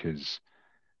 Because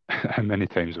how many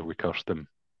times have we cursed him?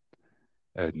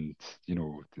 And,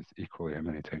 equally, how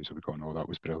many times have we gone, oh, that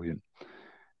was brilliant?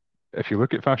 If you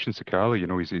look at Fashion Sakala,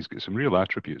 he's got some real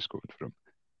attributes going for him.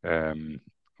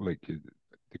 Like the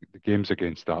games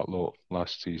against that lot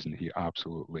last season, he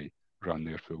absolutely ran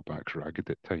their fullbacks ragged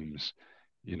at times.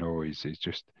 He's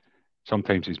just,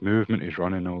 sometimes his movement, his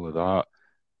running, all of that.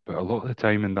 But a lot of the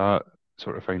time in that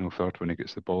sort of final third, when he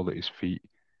gets the ball at his feet,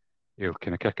 he'll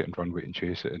kind of kick it and run with it and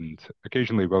chase it. And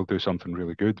occasionally will do something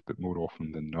really good, but more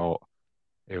often than not,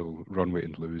 he'll run with it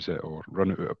and lose it, or run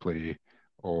it out of play,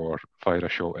 or fire a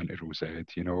shot into Rosed.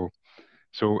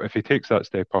 So if he takes that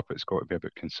step up, it's got to be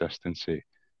about consistency,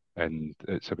 and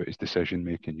it's about his decision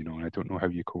making, and I don't know how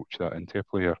you coach that into a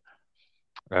player.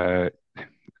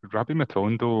 Rabbi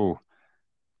Matondo,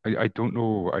 I don't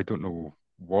know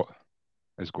what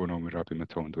is going on with Rabbi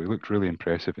Matondo. He looked really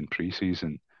impressive in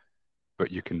pre-season,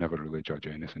 but you can never really judge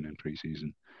anything in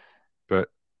pre-season. But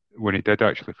when he did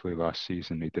actually play last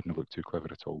season, he didn't look too clever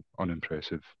at all,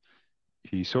 unimpressive.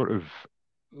 He sort of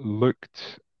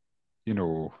looked,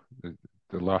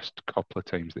 the last couple of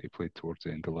times that he played towards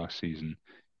the end of last season,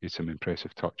 he had some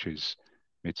impressive touches,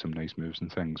 made some nice moves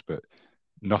and things, but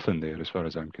nothing there as far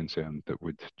as I'm concerned that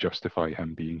would justify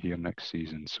him being here next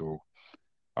season. So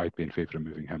I'd be in favour of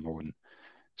moving him on.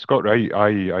 Scott Wright, I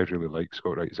really like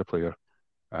Scott Wright as a player.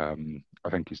 I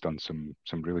think he's done some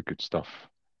really good stuff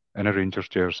in a Rangers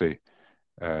jersey.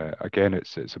 Again,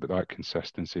 it's about that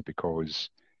consistency, because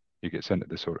he gets into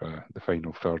the sort of the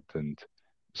final third, and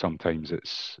sometimes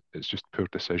it's just poor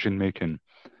decision making.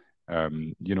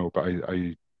 But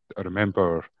I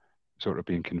remember sort of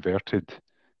being converted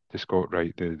to Scott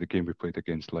Wright, the game we played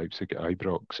against Leipzig at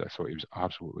Ibrox. I thought he was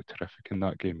absolutely terrific in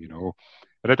that game,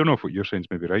 And I don't know if what you're saying is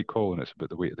maybe right, Colin. It's about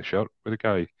the weight of the shirt with the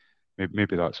guy.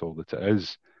 Maybe that's all that it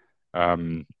is.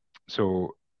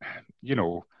 So,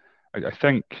 I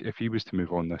think if he was to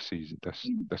move on this season,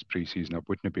 this pre-season, I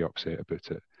wouldn't be upset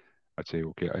about it. I'd say,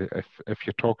 okay, if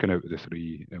you're talking out of the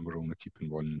three and we're only keeping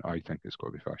one, I think it's got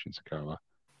to be Fashion Sakala.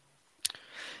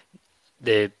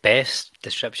 The best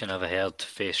description I've ever heard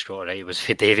for Scott Wright was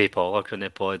for Davy Pollock on the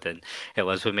pod, and it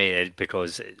was with me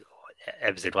because it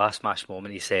was the glass match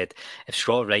moment. He said, if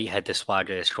Scott Wright had the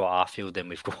swagger of Scott Arfield, then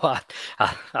we've got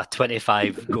a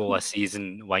 25 goal a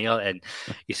season winger. And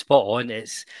he's spot on.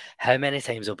 It's how many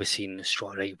times have we seen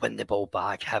Scott Wright win the ball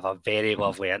back, have a very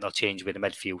lovely interchange with the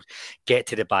midfield, get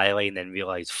to the byline and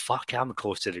realise, fuck, I'm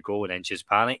close to the goal, and then just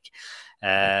panic.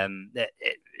 It's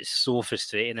so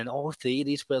frustrating, and all three of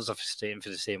these players are frustrating for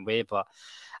the same way. But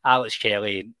Alex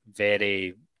Kelly,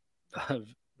 he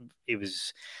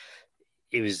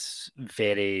was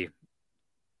very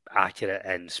accurate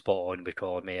and spot on with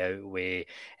calling me out with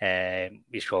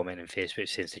his comment on Facebook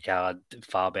saying Sakala had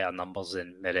far better numbers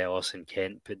than Morelos and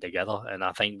Kent put together. And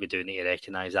I think we do need to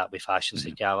recognise that with Fashion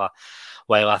Sakala.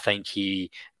 While I think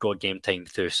he got game time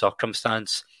through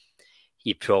circumstance,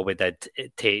 he probably did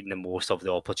take the most of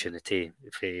the opportunity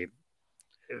for the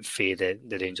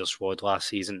Rangers squad last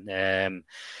season.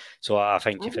 So I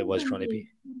think if it was going to be...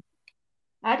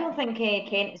 I don't think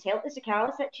Kent has helped the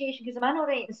Sakala situation, because am I not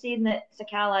right in saying that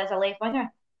Sakala is a left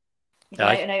winger? He's an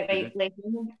out-and-out left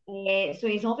winger. So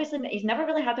he's never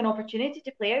really had an opportunity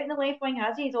to play out in the left wing,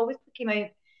 has he? He's always came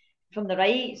out from the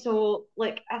right. So,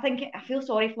 like, I feel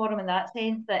sorry for him in that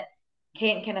sense, that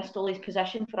Kent kind of stole his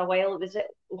position for a while.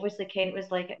 Obviously Kent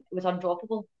was like, it was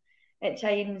undroppable at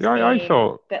times. Yeah, I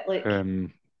thought. But like,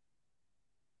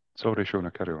 sorry,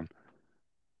 Shona, carry on.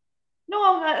 no,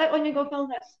 on you go, Phil.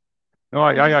 No,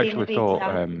 I actually thought.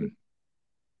 I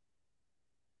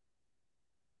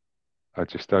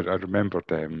remembered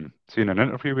seeing an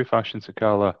interview with Fashion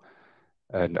Sakala,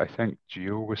 and I think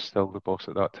Gio was still the boss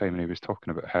at that time, and he was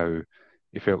talking about how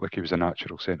he felt like he was a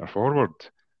natural centre forward,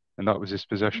 and that was his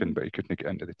position, but he couldn't get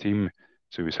into the team,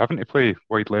 so he was having to play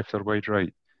wide left or wide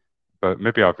right. But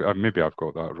maybe I've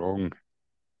got that wrong.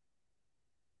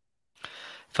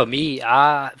 For me,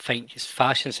 I think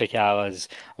Fashion Sakala's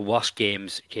worst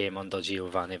games came under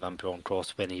Giovanni Van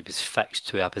Bronckhorst when he was fixed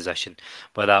to a position,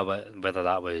 whether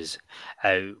that was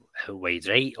out wide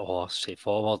right or straight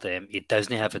forward. He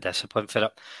doesn't have a discipline for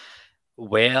it.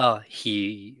 Where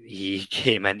he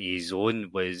came into his own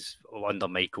was under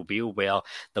Michael Beale, where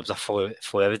there was a fucking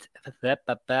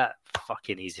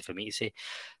easy for me to say,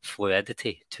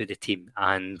 fluidity to the team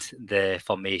and the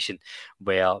formation,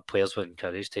 where players were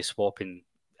encouraged to swap and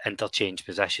interchange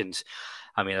positions.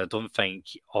 I mean, I don't think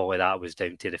all of that was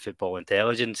down to the football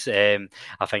intelligence. I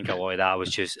think a lot of that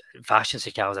was just Fashion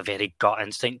Sakala is a very gut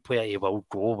instinct player. He will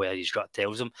go where his gut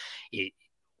tells him. He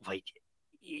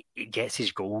gets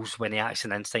his goals when he acts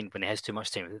in instinct. When he has too much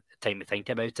time to think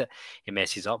about it, he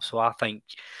messes up. So I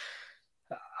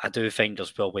do think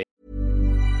there's probably...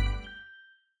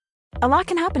 A lot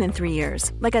can happen in 3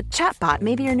 years, like a chatbot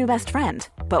may be your new best friend.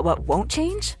 But what won't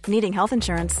change? Needing health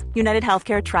insurance. United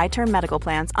Healthcare Tri-Term Medical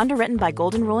Plans, underwritten by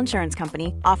Golden Rule Insurance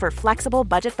Company, offer flexible,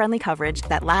 budget-friendly coverage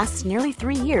that lasts nearly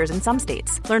 3 years in some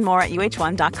states. Learn more at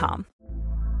uh1.com.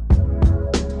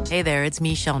 Hey there, it's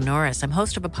Michelle Norris. I'm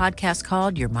host of a podcast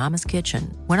called Your Mama's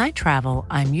Kitchen. When I travel,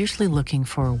 I'm usually looking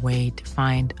for a way to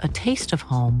find a taste of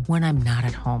home when I'm not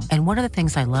at home. And one of the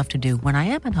things I love to do when I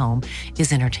am at home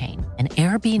is entertain. And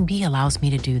Airbnb allows me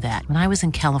to do that. When I was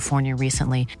in California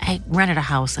recently, I rented a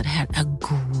house that had a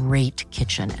great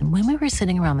kitchen. And when we were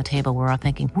sitting around the table, we're all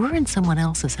thinking, we're in someone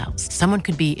else's house. Someone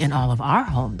could be in all of our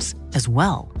homes as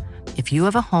well. If you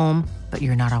have a home, but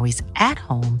you're not always at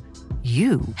home,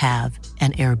 you have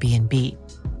an Airbnb.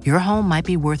 Your home might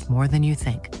be worth more than you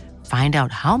think. Find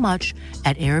out how much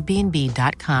at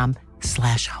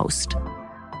airbnb.com/host.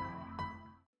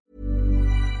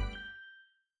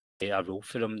 A role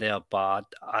for him there, but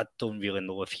I don't really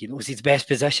know if he knows his best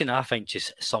position. I think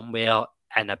just somewhere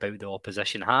in about the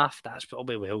opposition half, that's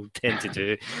probably where he'll tend to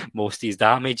do most of his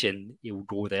damage, and he'll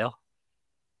go there.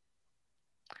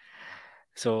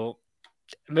 So,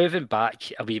 moving back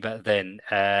a wee bit then,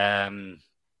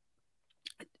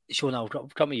 Sean, I'll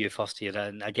come to you first here,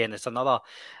 and again, it's another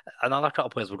couple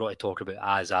of players we're going to talk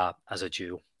about as a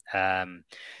duo. Ryan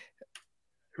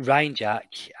Jack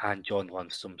and John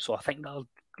Lundstrom. So I think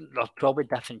there's probably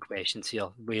different questions here.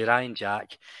 With Ryan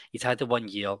Jack, he's had the 1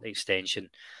 year extension,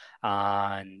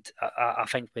 and I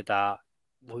think with that,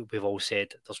 we've all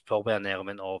said there's probably an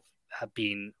element of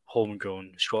being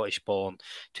homegrown, Scottish born,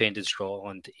 trained in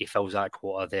Scotland. He fills that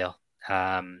quota there.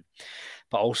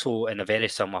 But also in a very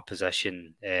similar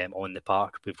position on the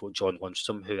park, we've got John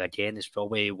Lundstrom, who again is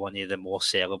probably one of the more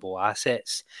sellable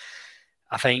assets.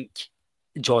 I think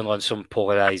John Lundstrom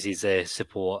polarises the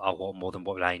support a lot more than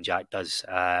what Ryan Jack does.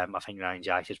 I think Ryan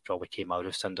Jack has probably came out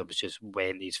of syndrome, just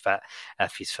when he's fit,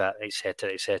 if he's fit,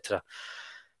 etc., etc.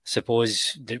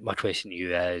 Suppose my question to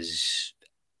you is,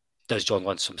 does John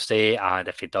Lundstrom stay? And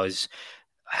if he does,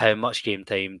 how much game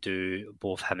time do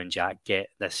both him and Jack get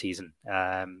this season?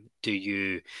 Do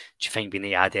you think we need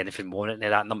to add anything more into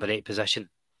that number 8 position?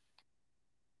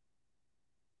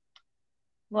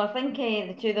 Well, I think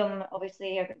the two of them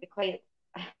obviously are going to be quite,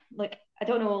 like, I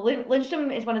don't know,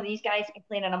 Lundstrom is one of these guys that can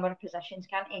play in a number of positions,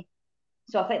 can't he?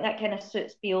 So I think that kind of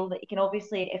suits Beale, that he can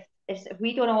obviously, if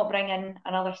we don't want to bring in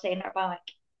another centre back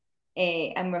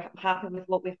and we're happy with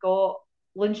what we've got,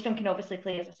 Lundstrom can obviously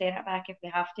play as a centre back if we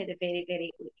have to. They're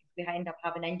if we end up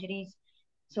having injuries.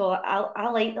 So I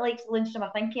like the likes of Lundstrom.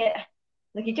 I think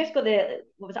Like he just got the,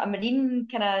 what was it, a marine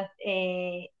kind of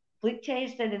bleep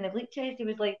test, and in the bleep test he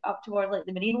was like up toward like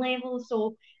the marine level.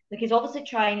 So like he's obviously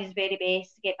trying his very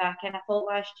best to get back in. I thought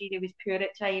last year he was poor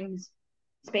at times,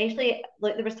 especially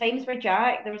like there was times where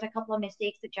there was a couple of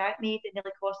mistakes that Jack made that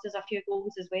nearly cost us a few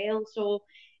goals as well. So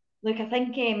look, I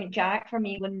think Jack for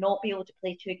me will not be able to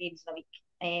play 2 games in a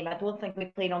week. I don't think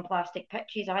we're playing on plastic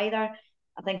pitches either.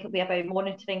 I think it'll be about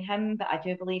monitoring him, but I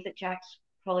do believe that Jack's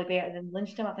probably better than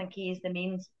Lundstrom. I think he is the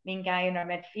main guy in our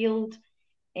midfield.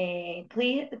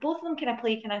 Play both of them kind of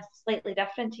play kind of slightly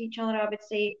different to each other. I would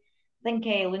say. I think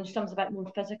Lundstrom's a bit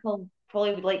more physical.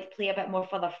 Probably would like to play a bit more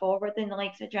further forward than the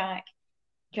likes of Jack.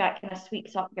 Jack kind of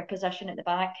sweeps up your position at the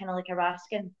back, kind of like a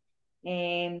Raskin.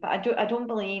 But I don't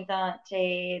believe that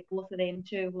both of them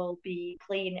two will be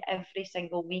playing every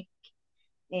single week.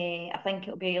 I think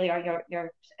it'll be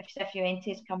your if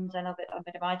Cifuentes comes in, I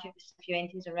would imagine if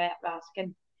Cifuentes and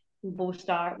Raskin will both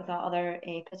start with that other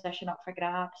position up for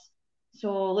grabs.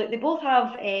 So look, they both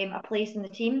have a place in the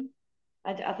team.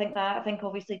 I think that. I think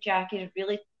obviously Jack is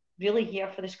really here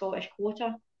for the Scottish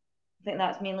quota. I think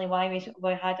that's mainly why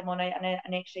we had him on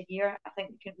an extra year. I think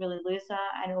we couldn't really lose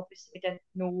that, and obviously we didn't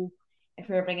know if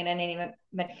we were bringing in any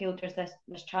midfielders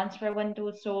this transfer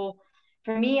window. So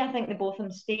for me, I think the both of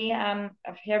them stay.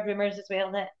 I've heard rumours as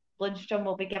well that Lundstrom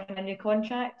will be given a new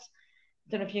contract.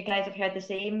 I don't know if you guys have heard the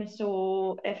same.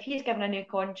 So if he's given a new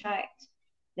contract,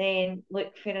 then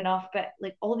look, fair enough. But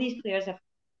like all these players have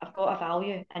got a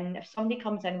value, and if somebody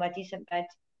comes in with a decent bid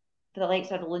for the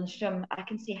likes of Lundstrom, I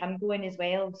can see him going as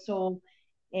well. So,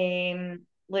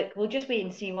 look, we'll just wait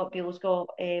and see what Bill's got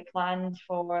planned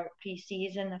for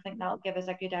pre-season. I think that'll give us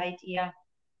a good idea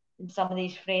in some of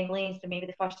these friendlies. And maybe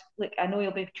the first look, I know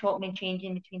he'll be chopping and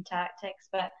changing between tactics,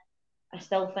 but I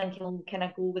still think he'll kind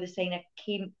of go with the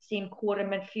same core in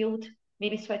midfield.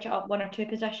 Maybe switch it up 1 or 2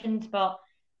 positions, but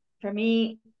for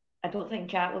me, I don't think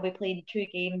Jack will be playing 2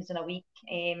 games in a week.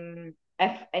 If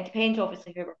it depends,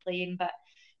 obviously, who we're playing, but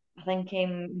I think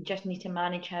we just need to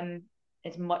manage him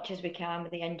as much as we can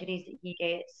with the injuries that he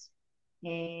gets.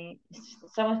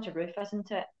 It's similar to Roof,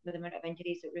 isn't it? With the amount of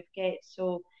injuries that Roof gets.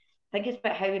 So I think it's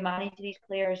about how we manage these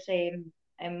players,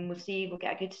 and we'll see. We'll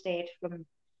get a good stead from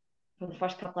the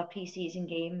first couple of pre-season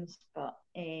games, but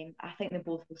I think they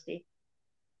both will stay.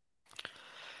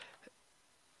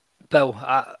 Bill,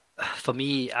 for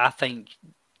me, I think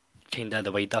kind of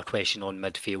the wider question on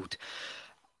midfield.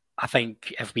 I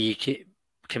think if we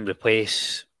can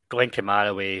replace Glenn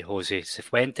Kamara with Jose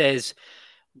Cifuentes,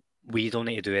 we don't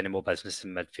need to do any more business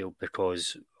in midfield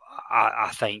because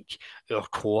I think our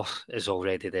core is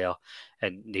already there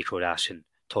in Nico Rashin,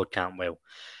 Todd Cantwell.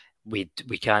 We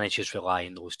can't just rely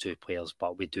on those 2 players,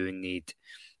 but we do need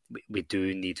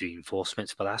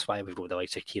reinforcements. But that's why we've got the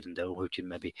likes of Kieran Dowell, who can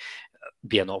maybe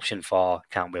be an option for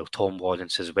Cantwell, Tom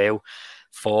Lawrence as well.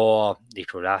 For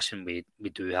Nico Rashin, we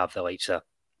do have the likes of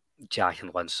Jack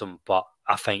and Lundstrom, but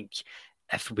I think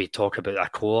if we talk about a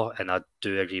core, and I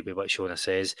do agree with what Shona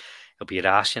says, it'll be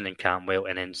Rashin and Cantwell,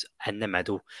 and then in the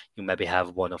middle, you maybe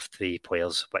have 1 of 3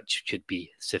 players, which could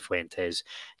be Cifuentes,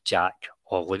 Jack,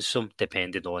 or Lundstrom,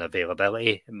 depending on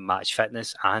availability, match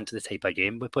fitness, and the type of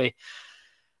game we play.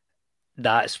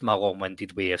 That's my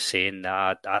long-winded way of saying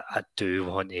that I do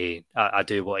want to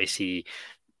see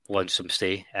Lundstrom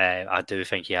stay. I do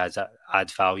think he has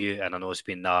add value, and I know it's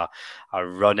been a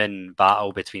running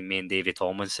battle between me and David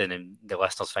Tomlinson, and the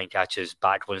listeners think I choose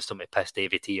back Lundstrom to piss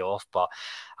David T off, but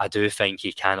I do think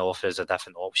he can offer us a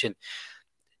different option.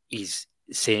 He's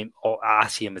same, or I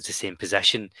see him as the same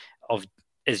position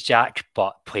as Jack,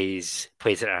 but plays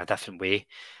it in a different way.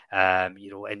 And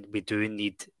we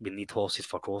need horses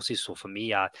for courses. So for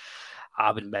me, I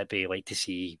would maybe like to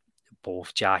see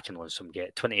both Jack and Lundstrom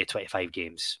get 20 to 25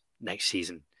 games next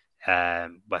season,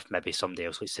 with maybe somebody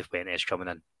else like Cifuentes coming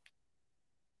in.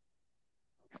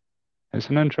 It's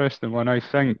an interesting one. I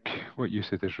think what you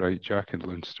said is right. Jack and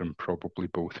Lundstrom probably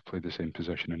both play the same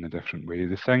position in a different way.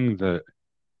 The thing that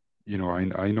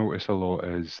I notice a lot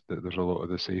is that there's a lot of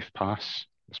the safe pass,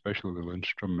 especially with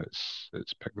Lundstrom.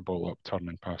 It's pick the ball up, turn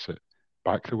and pass it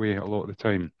back the way a lot of the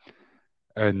time.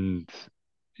 And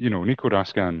Nico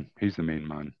Raskin, he's the main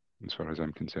man as far as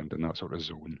I'm concerned in that sort of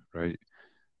zone, right?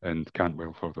 And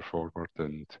Cantwell further forward,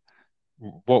 and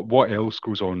what else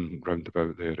goes on round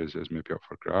about there is maybe up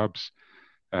for grabs.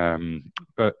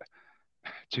 But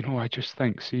I just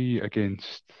think, see,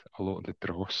 against a lot of the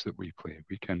dross that we play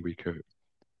week in, week out,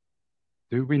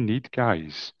 do we need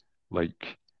guys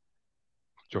like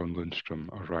John Lundstrom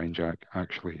or Ryan Jack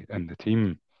actually in the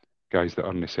team? Guys that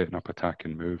aren't setting up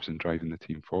attacking moves and driving the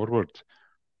team forward.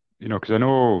 Because I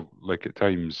know, like at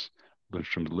times,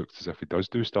 Lundstrom looks as if he does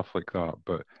do stuff like that,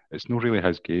 but it's not really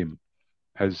his game.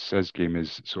 His game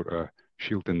is sort of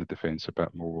shielding the defence a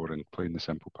bit more and playing the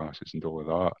simple passes and all of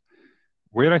that.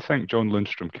 Where I think John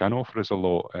Lundstrom can offer us a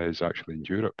lot is actually in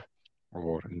Europe,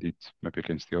 or indeed maybe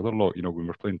against the other lot. When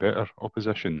we're playing better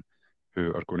opposition who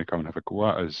are going to come and have a go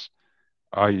at us,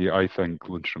 I think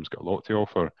Lundstrom's got a lot to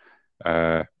offer.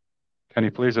 Can he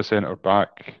play as a centre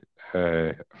back?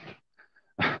 I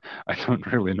don't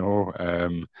really know.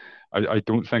 I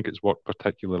don't think it's worked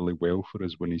particularly well for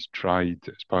us when he's tried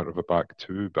as part of a back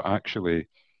two, but actually,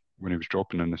 when he was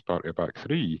dropping in as part of a back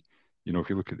three, if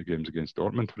you look at the games against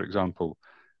Dortmund, for example,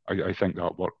 I think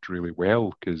that worked really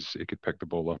well because he could pick the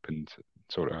ball up and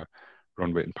sort of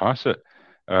run, wait, and pass it.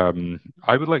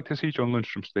 I would like to see John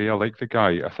Lundstrom stay. I like the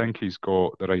guy. I think he's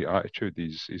got the right attitude.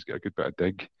 He's got a good bit of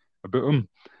dig about him,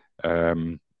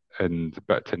 and a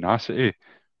bit of tenacity.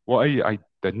 What I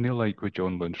didn't like with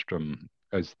John Lundstrom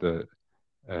is that,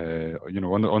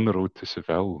 on the road to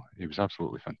Seville, he was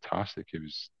absolutely fantastic. He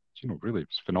was, really, it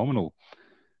was phenomenal.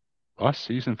 Last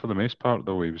season, for the most part,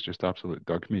 though, he was just absolute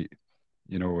dug meat.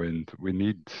 And we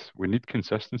need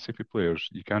consistency for players.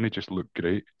 You can't just look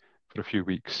great for a few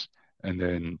weeks and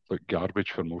then look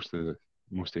garbage for most of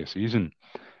the season.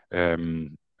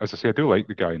 As I say, I do like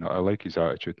the guy, and I like his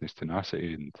attitude and his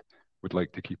tenacity, and would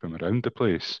like to keep him around the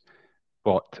place.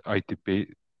 But I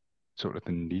debate sort of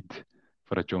the need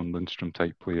for a John Lundstrom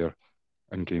type player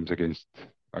in games against,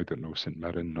 I don't know, St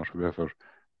Mirren or whoever,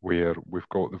 where we've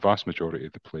got the vast majority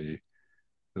of the play.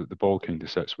 The ball kind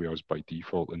of sits with us by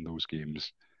default in those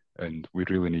games, and we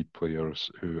really need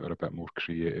players who are a bit more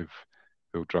creative,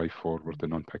 who'll drive forward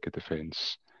and unpick a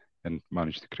defence and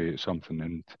manage to create something.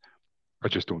 And I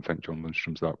just don't think John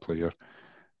Lundstrom's that player.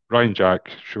 Ryan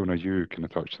Jack, Shona, you kind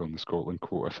of touched on the Scotland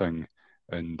quota thing,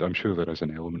 and I'm sure there is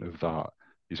an element of that.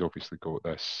 He's obviously got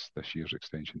this year's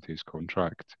extension to his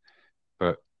contract.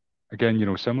 But again,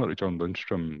 similar to John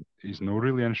Lundstrom, he's not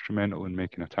really instrumental in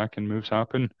making attacking moves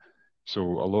happen. So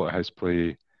a lot of his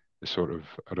play is sort of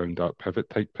around that pivot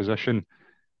type position.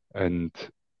 And,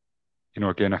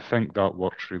 again, I think that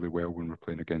works really well when we're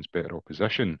playing against better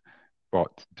opposition.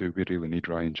 But do we really need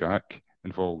Ryan Jack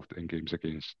involved in games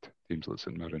against teams like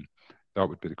St Mirren? That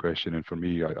would be the question. And for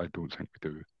me, I don't think we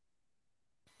do.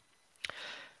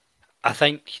 I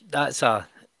think that's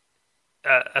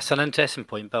it's an interesting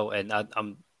point, Bill, and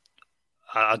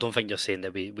I don't think you're saying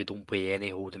that we don't play any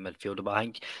holding midfielder, but I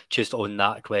think just on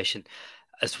that question,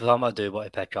 it's something I do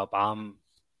want to pick up. I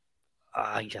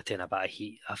think I taken a bit of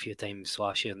heat a few times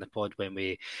last year in the pod when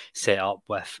we set up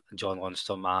with John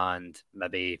Lundstrom and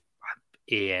maybe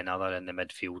another in the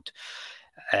midfield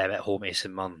at home to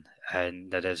St Mirren,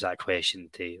 and there is that question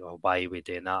to why are we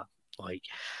doing that? Like,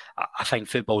 I think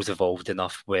football's evolved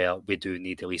enough where we do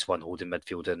need at least one holding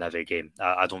midfielder in every game.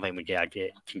 I don't think we can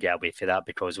get away from that,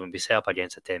 because when we set up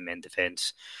against a 10-man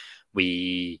defence,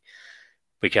 we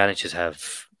can't just have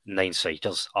 9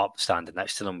 strikers up standing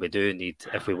next to them. We do need,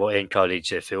 if we want to encourage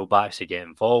the fullbacks to get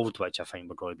involved, which I think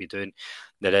we're going to be doing,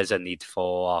 there is a need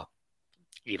for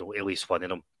at least one of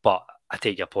them. But I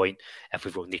take your point. If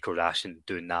we've got Nico Rashin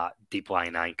doing that deep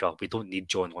line anchor, we don't need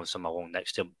John Lundstrom along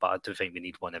next to him, but I do think we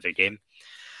need one every game.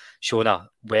 Shona,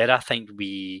 where I think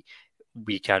we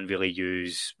can really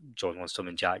use John Lundstrom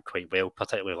and Jack quite well,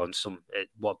 particularly Lundstrom,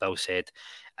 what Bill said,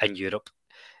 in Europe,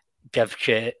 give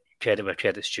credit where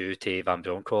credit's due to Van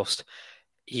Bronckhorst.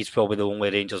 He's probably the only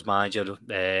Rangers manager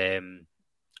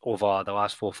over the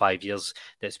last 4 or 5 years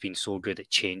that's been so good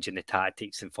at changing the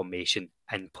tactics and formation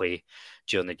in play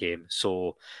during the game.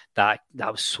 So that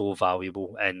was so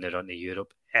valuable in the run to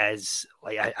Europe. I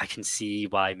can see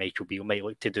why Michael Beale might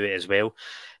look to do it as well.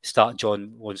 Start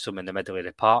John Lundstrom in the middle of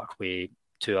the park with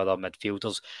 2 other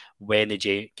midfielders. When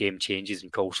the game changes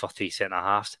and calls for 3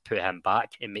 centre-halves, put him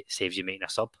back. It saves you making a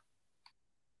sub.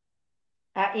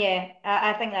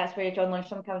 I think that's where John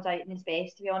Lundstrom comes out in his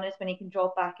best, to be honest, when he can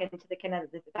drop back into the kind of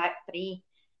the back three.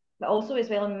 But also as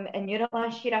well in Europe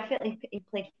last year, I felt like he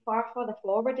played far further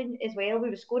forward as well.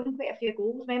 We were scoring quite a few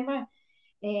goals, remember,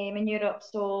 in Europe.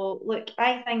 So look,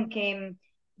 I think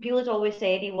Beale has always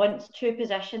said he wants 2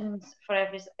 positions for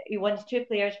he wants 2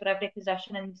 players for every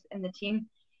position in the team.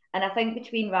 And I think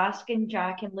between Raskin,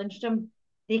 Jack and Lundstrom,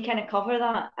 they kind of cover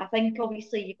that. I think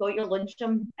obviously you've got your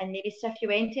Lundstrom and maybe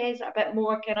Cifuentes a bit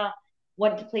more kind of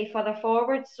want to play further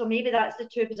forward. So maybe that's the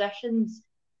 2 positions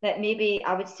that maybe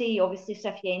I would say obviously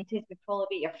Cifuentes would probably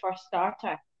be your first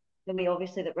starter. The way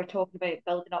obviously that we're talking about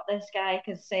building up this guy,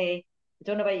 because I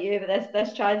don't know about you, but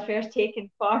this transfer is taking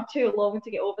far too long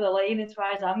to get over the line as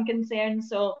far as I'm concerned.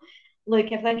 So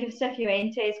look, I think if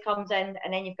Cifuentes comes in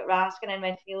and then you've got Raskin in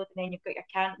midfield and then you've got your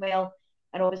Cantwell,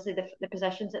 and obviously the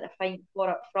positions that they're fighting for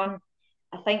up front.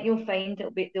 I think you'll find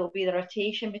there'll be the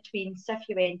rotation between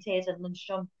Cifuentes and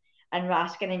Lundstrom and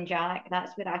Raskin and Jack.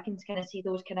 That's where I can kind of see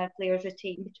those kind of players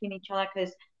rotating between each other,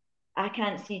 because I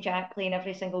can't see Jack playing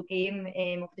every single game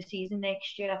of the season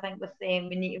next year. I think with we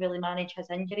need to really manage his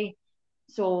injury.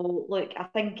 So look, I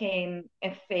think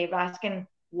if Raskin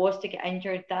was to get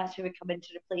injured, that's who would come in to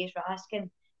replace Raskin,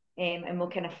 and we'll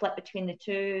kind of flip between the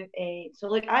two. So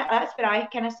look, that's where I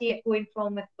kind of see it going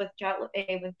from with John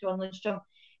Lundstrom,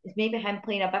 is maybe him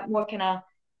playing a bit more kind of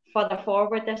further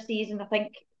forward this season. I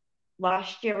think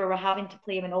last year we were having to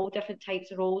play him in all different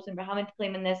types of roles, and we're having to play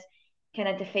him in this kind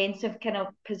of defensive kind of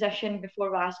position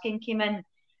before Raskin came in,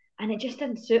 and it just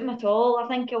didn't suit him at all. I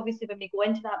think obviously when we go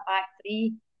into that back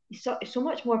three, he's so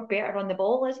much more better on the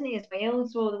ball, isn't he, as well?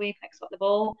 So the way he picks up the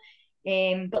ball.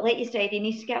 But like you said, he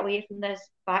needs to get away from this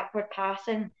backward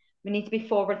passing. We need to be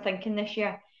forward thinking this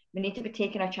year. We need to be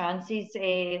taking our chances.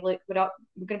 Look, we're going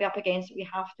to be up against it. We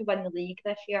have to win the league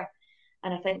this year.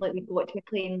 And I think like we've got to be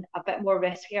playing a bit more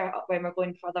riskier when we're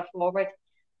going further forward.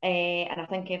 And I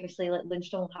think obviously like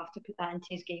Lundstrom will have to put that into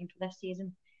his game for this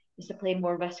season, is to play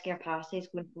more riskier passes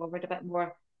going forward, a bit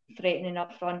more threatening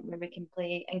up front, where we can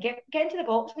play and get into the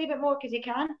box a wee bit more, because you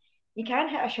can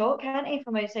hit a shot, can't he,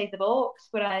 from outside the box,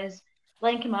 whereas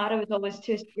Len Kamara was always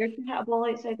too scared to hit a ball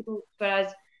outside the box,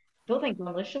 whereas I don't think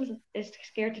Lundstrom is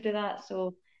scared to do that.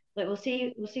 So like we'll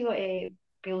see what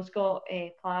Bill's got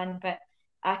planned, but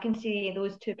I can see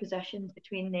those two positions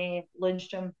between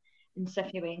Lundstrom and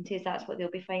Cifuentes. That's what they'll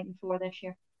be fighting for this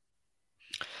year.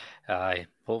 Aye,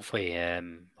 hopefully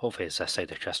it's this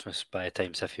side of Christmas by the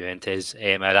time Cifuentes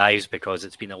arrives, because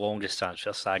it's been the longest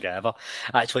transfer saga ever.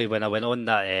 Actually, when I went on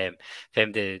that, I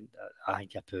think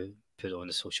I put it on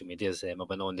the social medias. I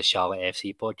went on the Charlotte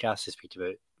FC podcast to speak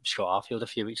about Scott Arfield a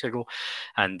few weeks ago,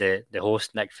 and the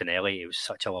host Nick Finelli, he was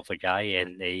such a lovely guy,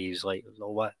 and he was like,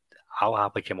 "What? I'll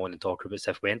happily come on and talk about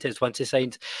Cifuentes once he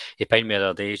signed." He pinged me the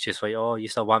other day. He's just like, "Oh, you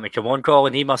still want me to come on,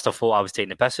 Colin?" He must have thought I was taking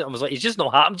the piss out. I was like, "It's just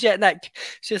not happened yet, Nick.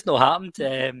 It's just not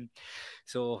happened."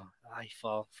 So,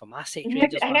 for my sake, I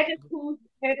heard it's close.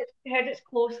 Heard it's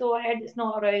close though. I heard it's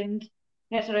not around.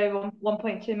 It's around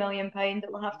 £1.2 million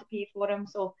that we'll have to pay for him.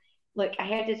 So, look, I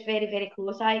heard it's very, very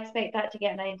close. I expect that to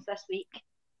get announced this week,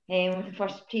 with the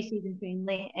first pre-season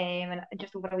friendly, in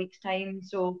just over a week's time.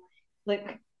 So, look,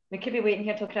 we could be waiting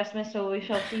here till Christmas, so we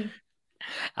shall see.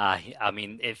 I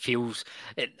mean, it feels.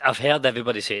 I've heard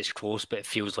everybody say it's close, but it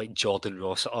feels like Jordan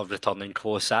Ross are returning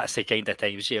close. That's the kind of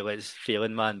timescale it's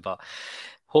feeling, man. But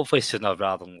hopefully sooner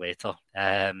rather than later.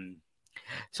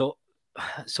 So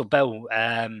Bill,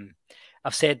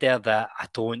 I've said there that I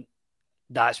don't.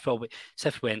 That's probably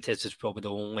Cifuentes is probably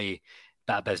the only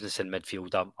bit of business in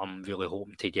midfield I'm really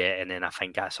hoping to get, and then I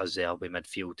think that's us there with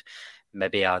midfield,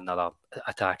 maybe another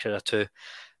attacker or two.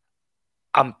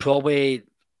 I'm going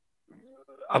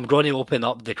to open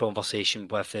up the conversation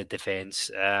with the defence.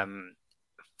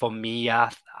 For me,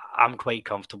 I'm quite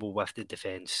comfortable with the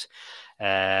defence.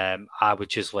 I would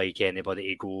just like anybody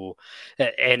to go.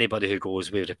 Anybody who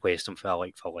goes, we replace them for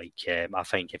like. I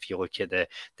think if you look at the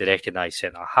recognised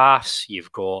centre halves,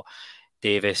 you've got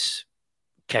Davis,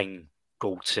 King,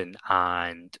 Goldson,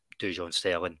 and Dujon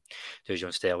Sterling.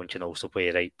 Dujon Sterling can also play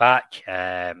right back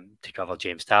to cover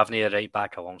James Tavernier right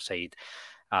back alongside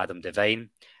Adam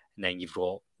Devine. And then you've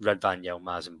got Ridvan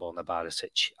Yilmaz and Borna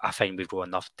Barisic. I think we've got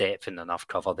enough depth and enough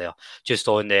cover there. Just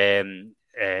on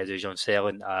Dujon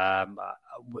Sterling,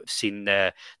 we've seen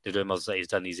the rumours that he's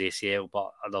done his ACL,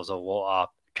 but there's a lot of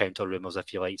counter rumours,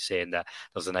 if you like, saying that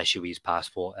there's an issue with his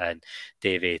passport, and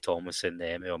Davey Thomason,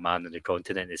 our man on the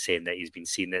continent, is saying that he's been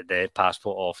seen at the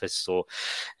passport office. So,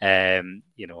 if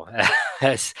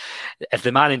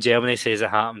the man in Germany says it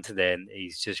happened, then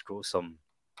he's just got some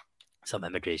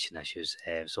immigration issues.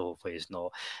 So hopefully it's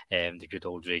not the good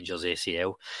old Rangers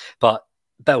ACL. But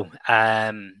Bill,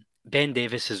 Ben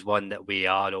Davis is one that we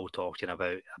are all talking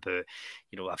about.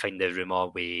 I think the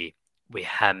rumour with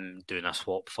him doing a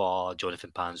swap for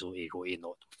Jonathan Panzo to go to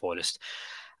Nottingham Forest.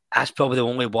 That's probably the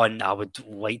only one I would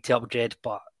like to upgrade,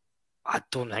 but I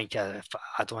don't think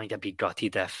I'd be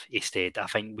gutted if he stayed. I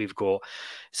think we've got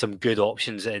some good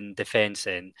options in defence,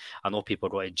 and I know people are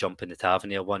going to jump in the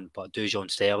Tavernier one, but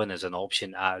Dujon Sterling is an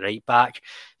option at right back,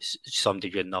 somebody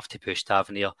good enough to push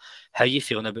Tavernier. How are you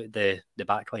feeling about the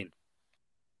back line?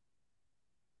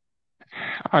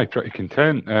 Aye, pretty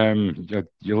content.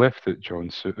 You left it John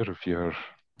Suter if you're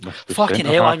missed the fucking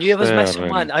hell, I knew I was missing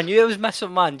one. I knew I was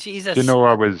missing one. Jesus. You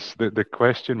know, the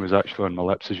question was actually on my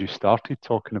lips as you started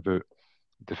talking about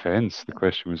defence. The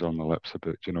question was on my lips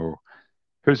about,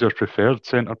 who's our preferred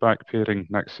centre-back pairing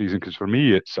next season? Because for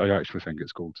me, I actually think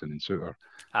it's Goldson and Suter.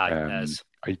 I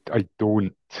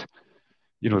don't,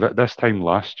 this time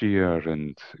last year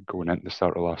and going into the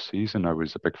start of last season, I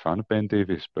was a big fan of Ben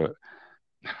Davies, but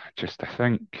I just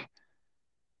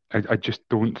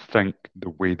don't think the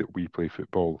way that we play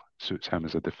football suits him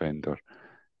as a defender.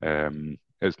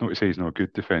 It's not to say he's not a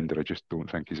good defender. I just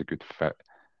don't think he's a good fit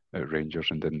at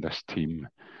Rangers and in this team.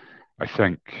 I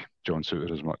think John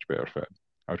Suter is a much better fit.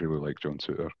 I really like John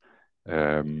Suter.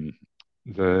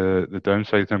 The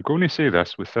downside, and I'm going to say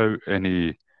this without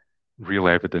any real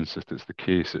evidence that it's the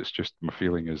case. It's just my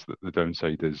feeling is that the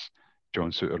downside is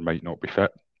John Suter might not be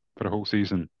fit for a whole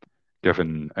season,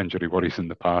 given injury worries in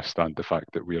the past and the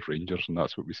fact that we're Rangers and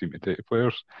that's what we seem to take to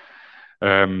players.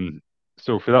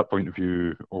 So for that point of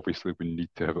view, obviously we need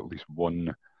to have at least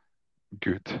one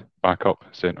good backup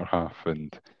centre half.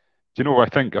 And I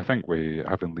think we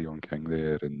having Leon King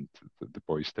there and the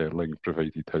boy Sterling,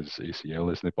 provided his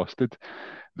ACL isn't busted,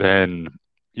 then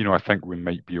I think we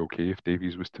might be okay if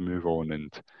Davies was to move on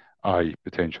and I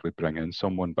potentially bring in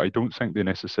someone. But I don't think they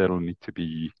necessarily need to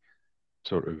be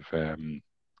sort of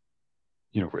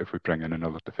if we bring in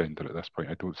another defender at this point,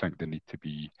 I don't think they need to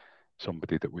be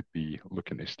somebody that would be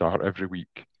looking to start every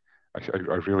week.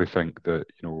 I really think that,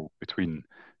 between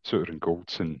Suter and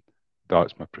Goldson,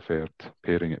 that's my preferred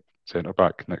pairing at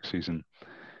centre-back next season.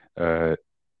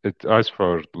 As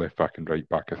for left-back and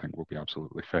right-back, I think we'll be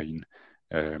absolutely fine.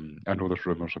 I know there's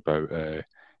rumours about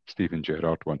Steven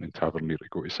Gerrard wanting Tavernier to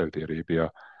go to Saudi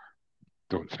Arabia.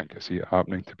 Don't think I see it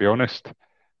happening, to be honest.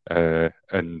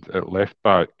 And at left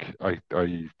back,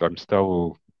 I'm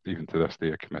still, even to this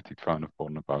day, a committed fan of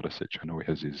Borna Barisic. I know he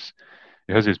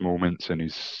has his moments and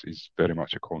he's very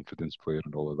much a confidence player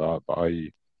and all of that, but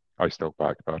I still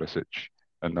back Barisic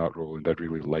in that role, and I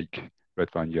really like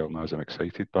Ridvan Yilmaz. I'm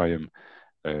excited by him.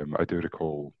 I do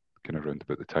recall kind of around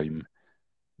about the time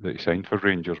that he signed for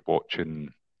Rangers, watching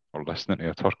or listening to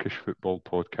a Turkish football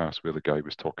podcast where the guy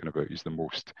was talking about he's the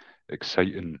most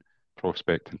exciting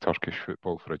prospect in Turkish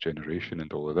football for a generation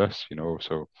and all of this,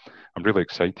 So I'm really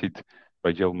excited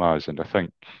by Yilmaz, and I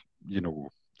think,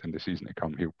 in the season to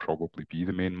come, he'll probably be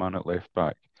the main man at left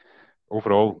back.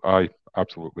 Overall, I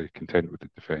absolutely content with the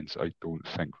defence. I don't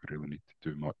think we really need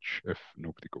to do much if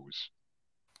nobody goes.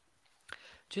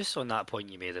 Just on that point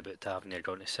you made about Tavernier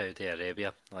going to Saudi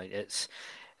Arabia, it's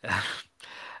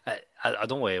I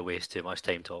don't want to waste too much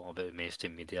time talking about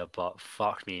mainstream media, but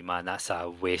fuck me, man, that's a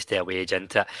waste of wage,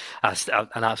 isn't it?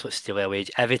 An absolute steal of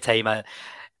wage. Every time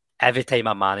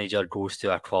a manager goes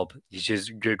to a club, you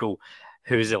just Google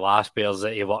who's the last players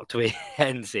that he worked with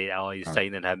and say, oh, he's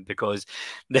signing him, because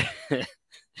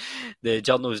the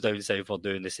journals down south are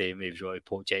doing the same. They've got to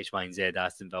poach X, Y, and Z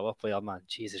Aston Villa player, man.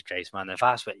 Jesus Christ, man. If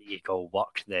that's what you call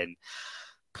work, then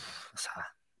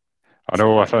I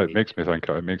know. It makes me think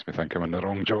I'm in the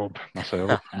wrong job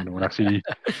myself. When I see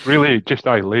really just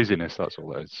laziness, that's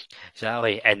all it is.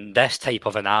 Exactly. And this type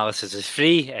of analysis is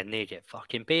free, and they get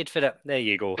fucking paid for it. There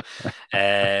you go.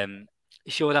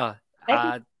 Shona.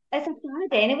 It's a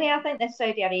fad anyway. I think this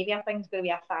Saudi Arabia thing's going to be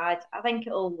a fad. I think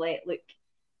it'll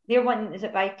they're wanting, is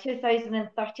it by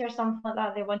 2030 or something like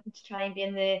that? They're wanting to try and be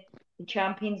in the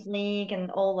Champions League and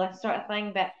all this sort of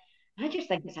thing. But I just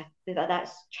think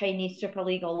that's Chinese Super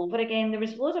League all over again. There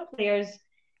was loads of players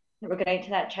that were going out to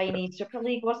that Chinese Super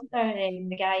League, wasn't there?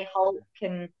 The guy Hulk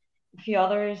and a few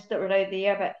others that were out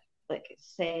there. But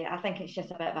I think it's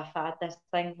just a bit of a fad, this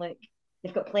thing.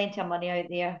 They've got plenty of money out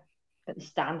there, but the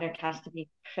standard has to be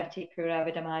pretty poor, I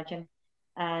would imagine.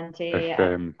 And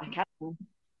I can't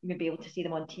be able to see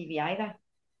them on TV either.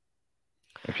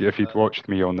 If you'd watched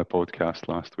me on the podcast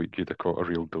last week, you'd have caught a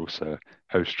real dose of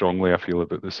how strongly I feel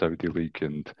about the Saudi League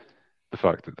and the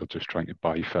fact that they're just trying to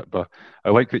buy fit. But I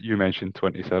like that you mentioned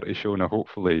 2030, Shona.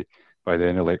 Hopefully by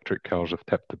then electric cars have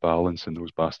tipped the balance and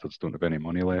those bastards don't have any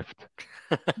money left.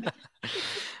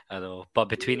 I know, but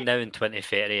between now and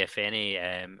 2030, if any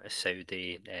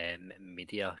Saudi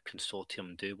media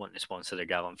consortium do want to sponsor the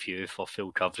Gallant Few for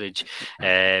full coverage,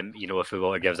 if we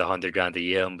want to give us $100,000 a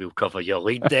year and we'll cover your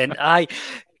league, then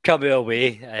come our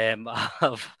way.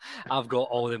 I've got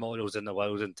all the models in the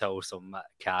world until some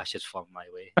cash is flung my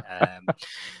way.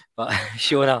 But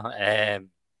Shona,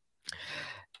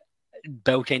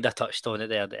 Bill kind of touched on it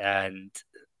there, and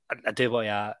I do want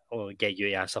to get you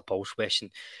to answer Paul's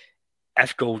question.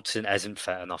 If Goldson isn't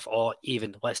fit enough, or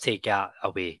even let's take that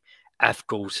away, if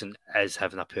Goldson is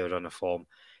having a poor run of form,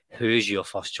 who's your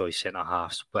first choice centre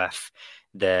halves with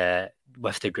the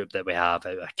group that we have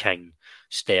out of King,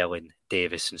 Sterling,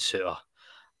 Davis, and Suter?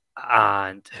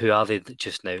 And who are they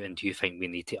just now? And do you think we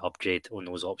need to upgrade on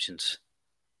those options?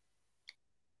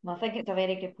 Well, I think it's a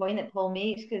very good point that Paul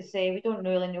makes because we don't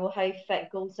really know how fit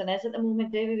Goldson is at the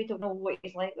moment, do we? We don't know what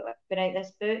he's like without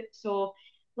this boot. So,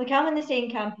 look, I'm in the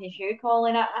same camp as you,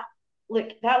 Colin. Look,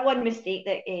 that one mistake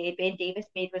that Ben Davies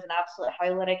made was an absolute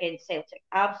howler against Celtic,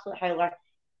 absolute howler.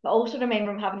 But also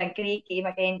remember him having a great game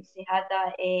against. He had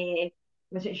that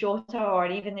was it Jota or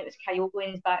even it was Kyogo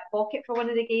in his back pocket for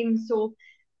one of the games. So,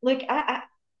 look, at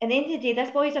the end of the day, this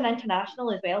boy's an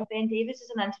international as well. Ben Davies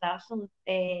is an international.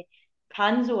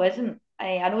 Panzo isn't.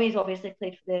 I know he's obviously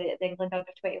played for the England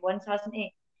under 21s, hasn't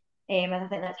he? And I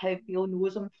think that's how Bill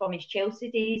knows him from his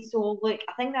Chelsea days. So look,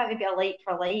 I think that would be a like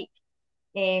for like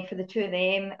for the two of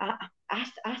them.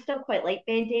 I still quite like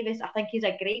Ben Davies. I think he's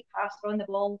a great passer on the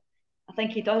ball. I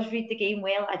think he does read the game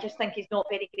well. I just think he's not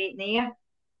very great in the air.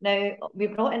 Now we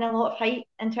brought in a lot of height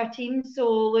into our team,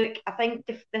 so look, I think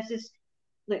this is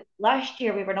look. Last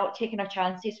year we were not taking our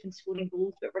chances when scoring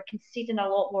goals, but we're conceding a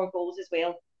lot more goals as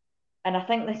well. And I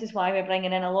think this is why we're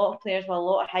bringing in a lot of players with a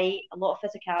lot of height, a lot of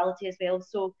physicality as well.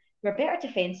 So we're better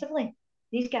defensively.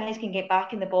 These guys can get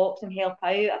back in the box and help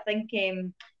out. I think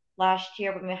last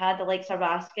year when we had the likes of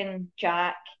Raskin,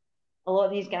 Jack, a lot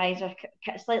of these guys are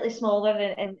slightly smaller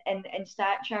in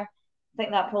stature. I think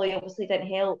that probably obviously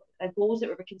didn't help. The goals that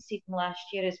we were conceding last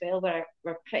year as well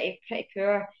were pretty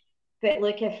poor. But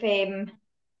look, if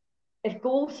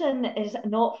Goldson is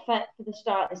not fit for the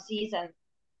start of the season,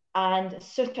 and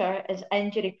Suter is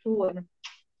injury prone,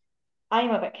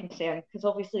 I'm a bit concerned because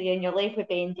obviously in your left with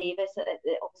Ben Davies,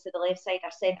 obviously the left side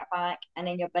are centre back, and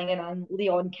then you're bringing on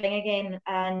Leon King again.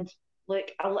 And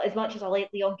look, as much as I like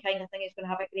Leon King, I think he's going to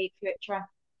have a great future.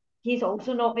 He's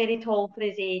also not very tall for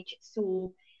his age,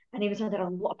 so and he was under a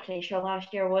lot of pressure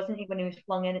last year, wasn't he, when he was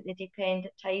flung in at the deep end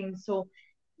at times. So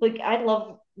look, I'd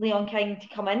love Leon King to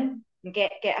come in and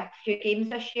get a few games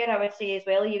this year, I would say as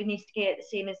well. He needs to get the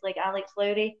same as like Alex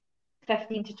Lowry,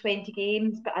 15 to 20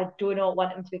 games, but I do not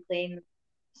want him to be playing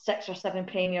 6 or 7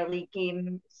 Premier League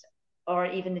games or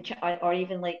even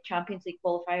like Champions League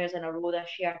qualifiers in a row this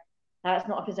year. That's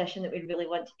not a position that we really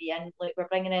want to be in. Like we're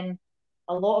bringing in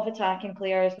a lot of attacking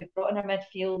players. We've brought in our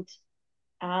midfield,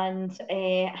 and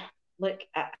look,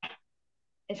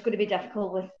 it's going to be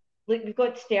difficult with. Look, we've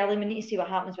got Sterling. We need to see what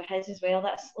happens with his as well.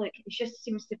 That's like it just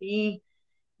seems to be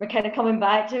we're kind of coming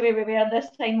back to where we were this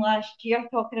time last year,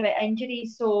 talking about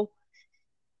injuries. So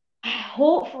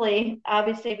hopefully, I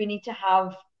would say we need to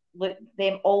have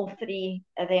them. All three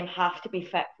of them have to be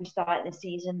fit for the start of the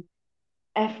season.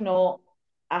 If not,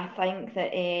 I think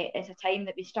that it's a time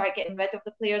that we start getting rid of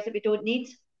the players that we don't need,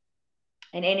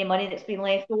 and any money that's been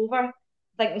left over.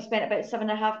 I think we spent about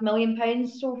 £7.5 million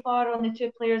so far on the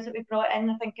two players that we brought in.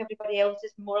 I think everybody else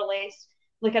is more or less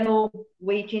like I know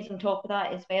wages on top of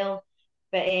that as well,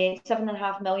 but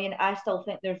 £7.5 million. I still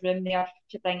think there's room there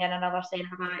to bring in another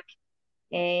centre back.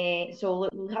 So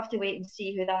look, we'll have to wait and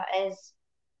see who that is,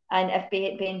 and if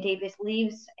Ben Davies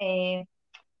leaves,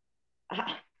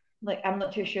 look, I'm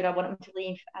not too sure I want him to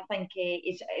leave. I think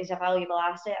he's a valuable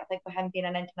asset. I think with him being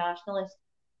an internationalist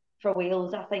for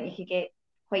Wales, I think you could get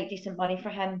quite decent money for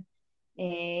him.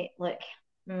 Look,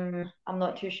 I'm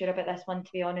not too sure about this one,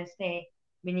 to be honest.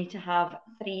 We need to have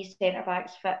 3 centre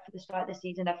backs fit for the start of the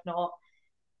season. If not,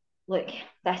 look,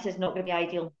 this is not going to be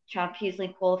ideal. Champions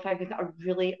League qualifier, we've got a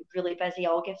really, really busy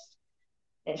August.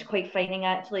 It's quite frightening,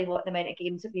 actually, what the amount of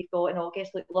games that we've got in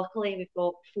August. Look, luckily, we've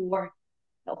got 4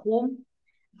 at home.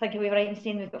 I think we're right in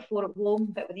saying we've got 4 at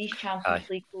home, but with these Champions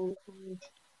League goals,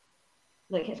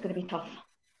 look, it's going to be tough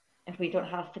if we don't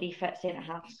have 3 fit centre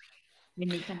halves. We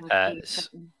need to have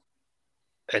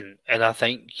 3. And I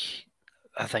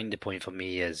think the point for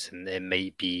me is, and it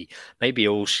might be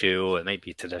old school, it might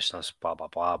be traditionalist, blah blah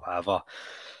blah, whatever.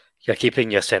 You're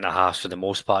keeping your centre halves for the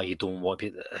most part. You don't want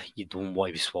to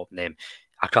be swapping them.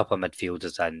 A couple of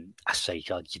midfielders and a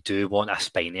striker. You do want a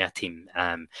spinier team,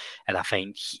 and I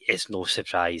think it's no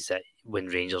surprise that when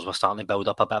Rangers were starting to build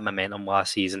up a bit of momentum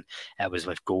last season, it was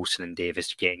with Goldson and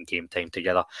Davis getting game time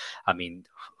together. I mean,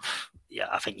 yeah,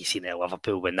 I think you seen it at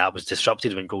Liverpool when that was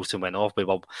disrupted when Goldson went off.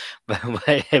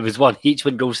 It was 1 each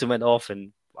when Goldson went off,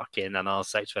 and fucking another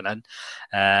 6 went in.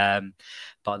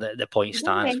 But the point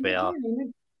stands where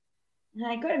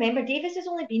I got to remember Davis has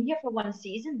only been here for 1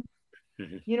 season.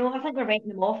 Mm-hmm. You know, I think we're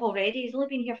writing him off already. He's only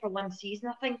been here for 1 season.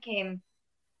 I think,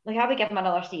 I would give him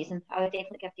another season. I would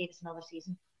definitely give Davis another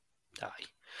season. Aye.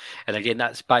 And again,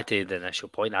 that's back to the initial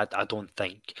point. I don't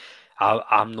think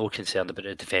I'm not concerned about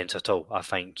the defence at all. I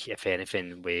think if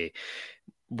anything, we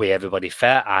everybody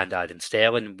fit and adding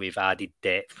Sterling, we've added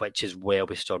depth, which is where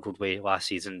we struggled with last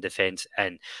season defence.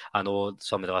 And I know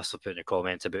some of the listeners put in the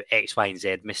comments about X, Y, and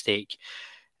Z mistake.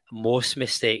 most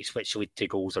mistakes which lead to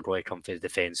goals are going to come from the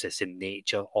defence. It's the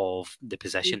nature of the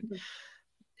position.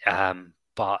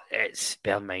 But it's,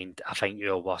 bear in mind, I think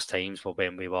your worst times were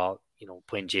when we were,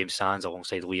 playing James Sands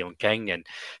alongside Leon King. And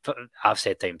I've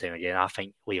said time and time again, I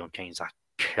think Leon King's a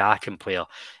cracking player.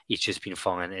 He's just been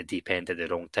falling into the deep end at the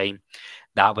wrong time.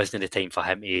 That wasn't the time for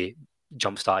him to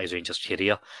jumpstart his Rangers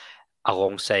career.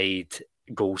 Alongside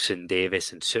Golson,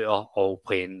 Davis and Suter all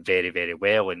playing very, very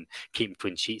well and keeping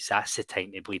clean sheets, that's the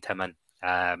time to bleed him in.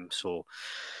 So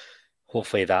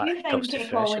hopefully that comes to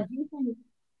fruition.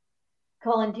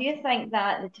 Colin, do you think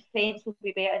that the defence will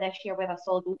be better this year with a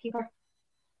solid goalkeeper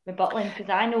with Butland?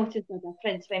 Because I noticed a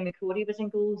difference when McCrory was in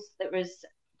goals. There was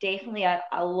definitely a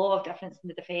lot of difference in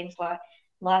the defence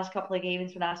last couple of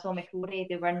games when I saw McCrory.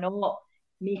 They were not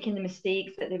making the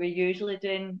mistakes that they were usually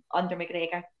doing under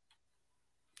McGregor.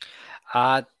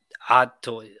 I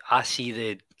see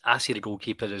the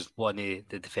goalkeeper as one of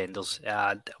the defenders.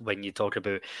 When you talk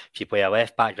about if you play a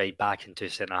left back, right back, and two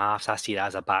centre halves, I see that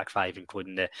as a back five,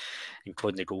 including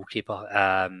the goalkeeper.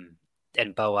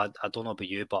 And Bill, I don't know about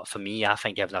you, but for me, I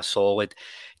think having a solid,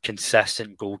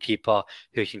 consistent goalkeeper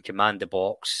who can command the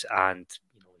box and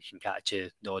you can catch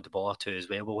the ball or two as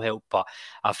well will help. But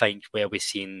I think what we've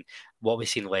seen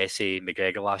less of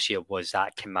McGregor last year was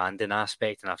that commanding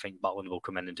aspect, and I think Butland will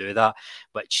come in and do that,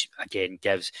 which again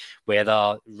gives,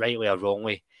 whether rightly or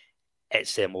wrongly,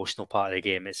 it's the emotional part of the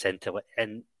game. It's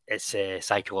it's a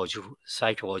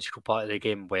psychological part of the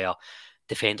game where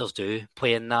defenders do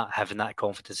play in that, having that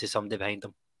confidence of somebody behind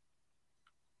them.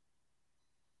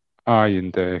 Aye,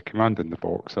 and commanding the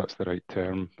box, that's the right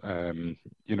term.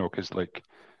 Because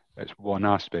it's one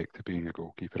aspect of being a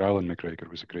goalkeeper. Alan McGregor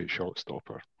was a great shot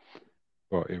stopper,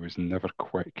 but he was never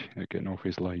quick at getting off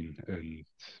his line. And,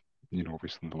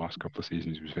 obviously in the last couple of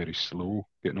seasons, he was very slow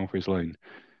getting off his line.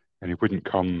 And he wouldn't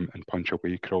come and punch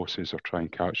away crosses or try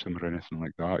and catch them or anything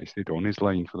like that. He stayed on his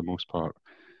line for the most part.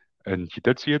 And you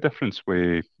did see a difference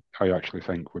I actually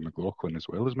think, with McLaughlin as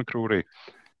well as McCrory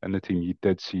in the team. You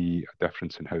did see a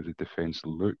difference in how the defence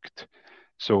looked.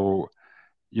 So,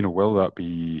 will that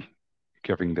be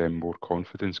giving them more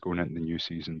confidence going into the new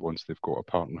season once they've got a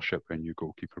partnership, a new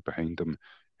goalkeeper behind them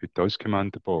who does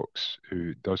command the box,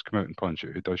 who does come out and punch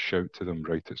it, who does shout to them,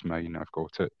 right, it's mine, I've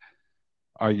got it?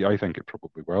 I think it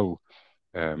probably will.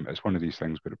 It's one of these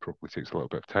things where it probably takes a little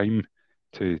bit of time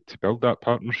to build that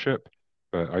partnership,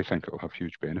 but I think it'll have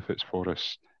huge benefits for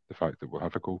us. The fact that we'll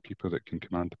have a goalkeeper that can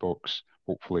command the box,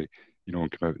 hopefully,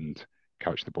 and come out and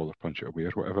catch the ball or punch it away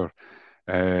or whatever.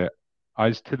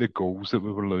 As to the goals that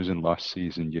we were losing last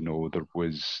season, there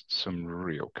was some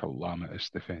real calamitous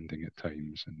defending at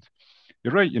times. And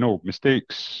you're right,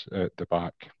 mistakes at the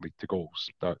back lead to goals.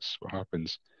 That's what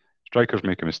happens. Strikers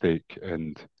make a mistake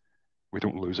and we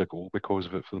don't lose a goal because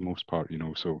of it for the most part,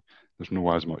 so there's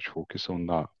no as much focus on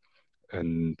that.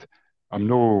 And I'm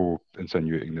no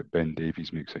insinuating that Ben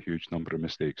Davies makes a huge number of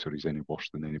mistakes or he's any worse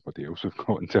than anybody else we've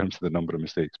got in terms of the number of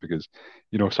mistakes, because,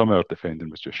 some of our defending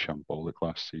was just shambolic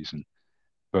last season.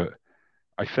 But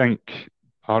I think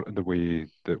part of the way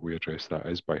that we address that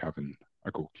is by having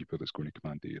a goalkeeper that's going to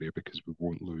command the area, because we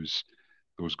won't lose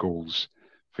those goals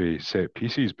for set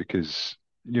pieces. Because,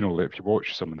 if you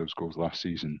watch some of those goals last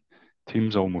season,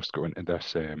 teams almost got into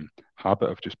this habit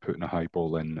of just putting a high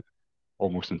ball in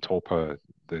almost on top of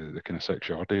the kind of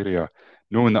 6-yard area,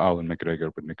 knowing that Alan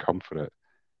McGregor wouldn't come for it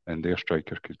and their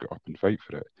striker could go up and fight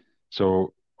for it.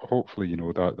 So hopefully,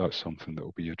 that's something that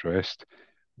will be addressed.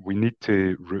 We need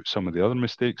to root some of the other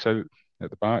mistakes out at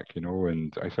the back,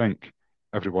 and I think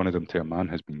every one of them to a man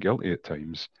has been guilty at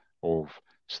times of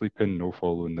sleeping, no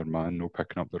following their man, no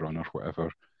picking up the run or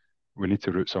whatever. We need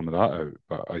to root some of that out.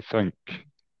 But I think,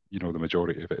 the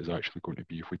majority of it is actually going to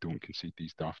be if we don't concede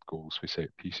these daft goals for set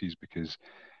pieces, because,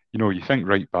 you think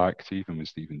right back to even when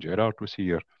Steven Gerrard was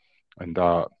here, and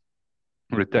that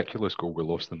ridiculous goal we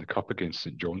lost in the cup against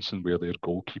St Johnstone, where their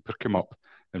goalkeeper came up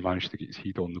and managed to get his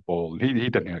head on the ball. And he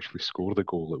didn't actually score the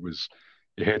goal. It was,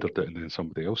 he headed it and then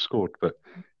somebody else scored. But,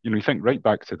 you think right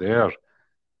back to there,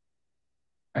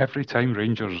 every time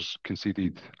Rangers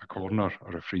conceded a corner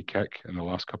or a free kick in the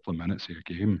last couple of minutes of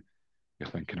a game, you're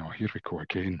thinking, oh, here we go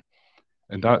again.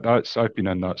 And that's I've been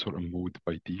in that sort of mode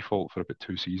by default for about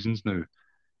 2 seasons now.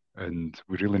 And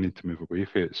we really need to move away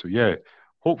from it. So, yeah,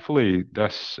 hopefully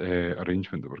this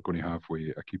arrangement that we're going to have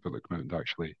with a keeper that come out and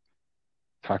actually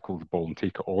tackle the ball and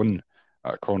take it on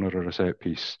at a corner or a set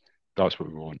piece, that's what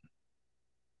we want.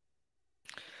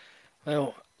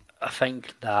 Well, I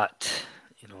think that,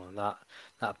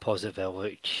 that positive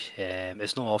outlook,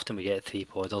 it's not often we get 3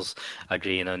 podders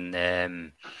agreeing on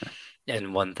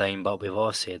in one thing, but we've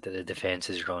all said that the defence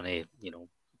is going to,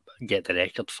 get the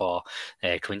record for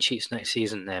clean sheets next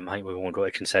season. I think we won't go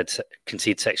to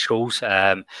concede 6 goals.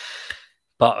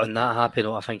 But on that happy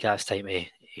note, I think that's time to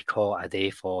call it a day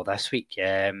for this week.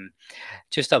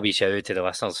 Just a wee shout out to the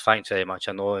listeners. Thanks very much.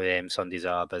 I know Sundays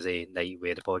are a busy night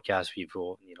with the podcast. We've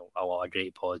got a lot of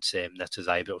great pods. This is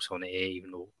Ibrox on at 8,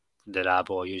 even though the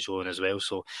Rabo are usually on as well.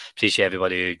 So appreciate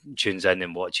everybody who tunes in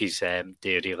and watches. Do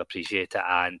really appreciate it,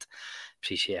 and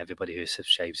appreciate everybody who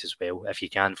subscribes as well. If you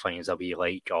can, find us a wee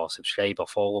like or subscribe or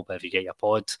follow wherever you get your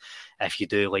pods. If you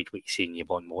do like what you see and you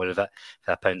want more of it,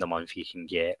 for £1 a month you can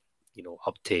get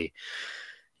up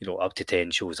to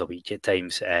 10 shows a week at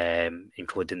times,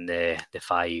 including the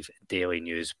 5 daily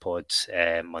news pods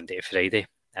Monday to Friday.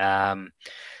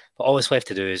 But all that's left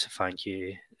to do is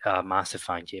a massive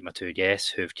thank you to my 2 guests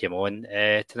who've come on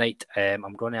tonight.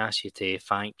 I'm going to ask you to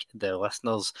thank the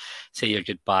listeners, say your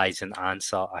goodbyes and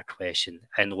answer a question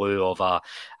in lieu of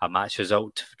a match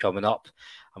result coming up.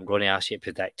 I'm going to ask you to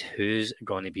predict who's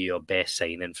going to be your best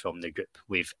signing from the group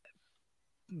we've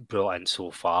brought in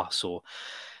so far. So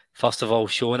first of all,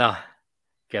 Shona,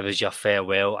 give us your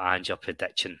farewell and your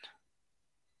prediction.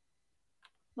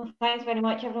 Well, thanks very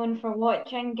much, everyone, for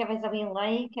watching. Give us a wee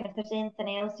like, and if there's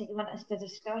anything else that you want us to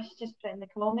discuss, just put in the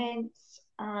comments.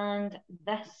 And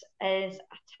this is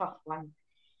a tough one.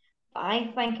 But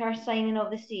I think our signing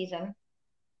of the season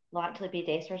will actually be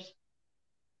Gers.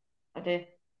 I do.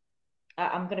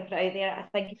 I'm going to put it out there. I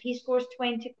think if he scores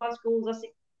 20 plus goals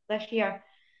this year,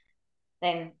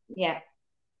 then yeah,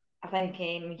 I think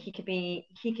he could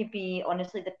be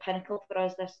honestly the pinnacle for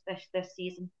us this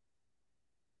season.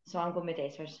 So I'm going with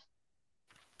Gers.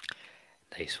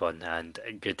 Nice one, and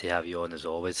good to have you on as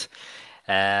always.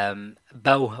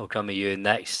 Bill, I'll come to you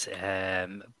next.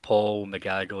 Paul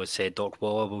McGarrigle has said Doc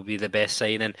Waller will be the best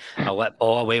signing. I'll let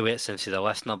Paul away with it since he's a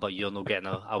listener, but you're not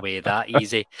getting away that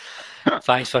easy.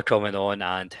 Thanks for coming on,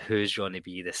 and who's going to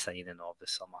be the signing of the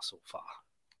summer so far?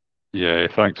 Yeah,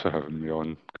 thanks for having me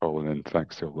on, Colin, and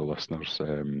thanks to all the listeners.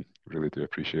 Really do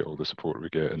appreciate all the support we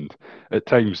get, and at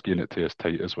times getting it to us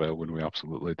tight as well when we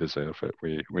absolutely deserve it.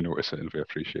 We notice it and we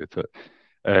appreciate it.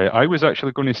 I was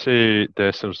actually going to say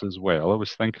Gers as well. I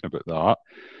was thinking about that.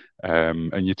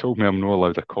 And you told me I'm not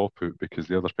allowed a cop-out because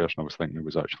the other person I was thinking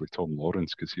was actually Tom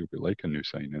Lawrence because he'll be like a new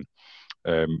signing.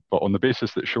 But on the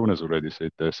basis that Shona's already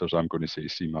said Gers, I'm going to say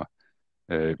Sima.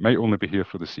 Might only be here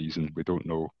for the season. We don't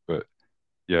know. But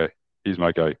yeah, he's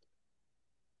my guy.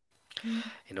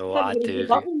 You know what I do?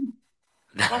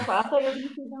 That's what I thought you were going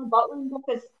to say, Butland,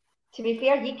 because to be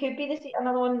fair, he could be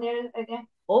another one there.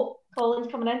 Oh,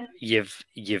 Colin's coming in.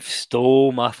 You've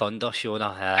stole my thunder,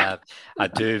 Shona. I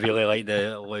do really like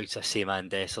the looks of Sima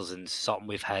and Gers, and something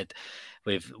we've had.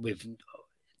 We've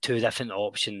 2 different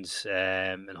options,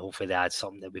 and hopefully they add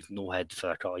something that we've not had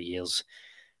for a couple of years.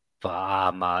 But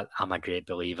I'm a great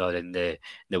believer in the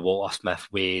Walter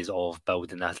Smith ways of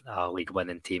building a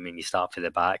league-winning team, and you start for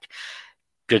the back.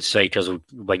 Good strikers will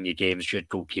win your games, good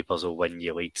goalkeepers will win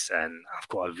your leagues, and I've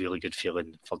got a really good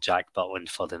feeling for Jack Butland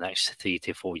for the next 3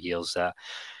 to 4 years that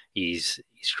it's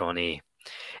going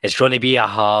to be a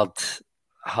hard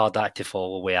act to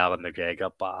follow with Alan McGregor,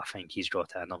 but I think he's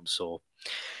got it in him. So,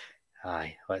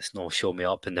 let's not show me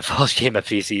up in the first game of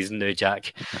pre-season now,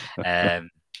 Jack.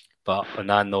 But on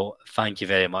that note, thank you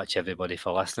very much, everybody,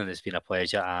 for listening. It's been a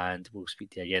pleasure, and we'll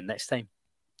speak to you again next time.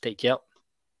 Take care.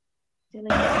 See you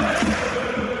later.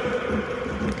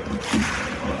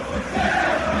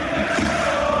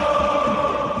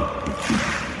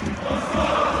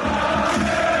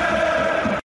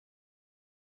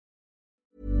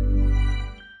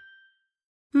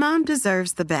 Mom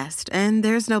deserves the best, and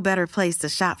there's no better place to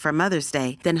shop for Mother's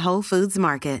Day than Whole Foods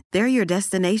Market. They're your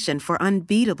destination for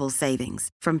unbeatable savings,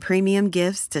 from premium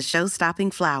gifts to show-stopping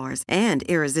flowers and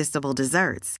irresistible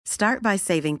desserts. Start by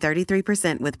saving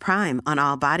 33% with Prime on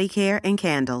all body care and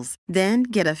candles. Then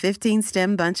get a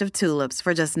 15-stem bunch of tulips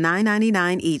for just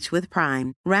 $9.99 each with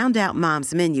Prime. Round out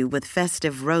Mom's menu with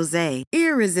festive rosé,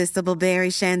 irresistible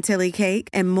berry chantilly cake,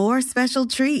 and more special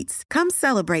treats. Come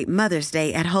celebrate Mother's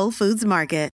Day at Whole Foods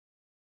Market.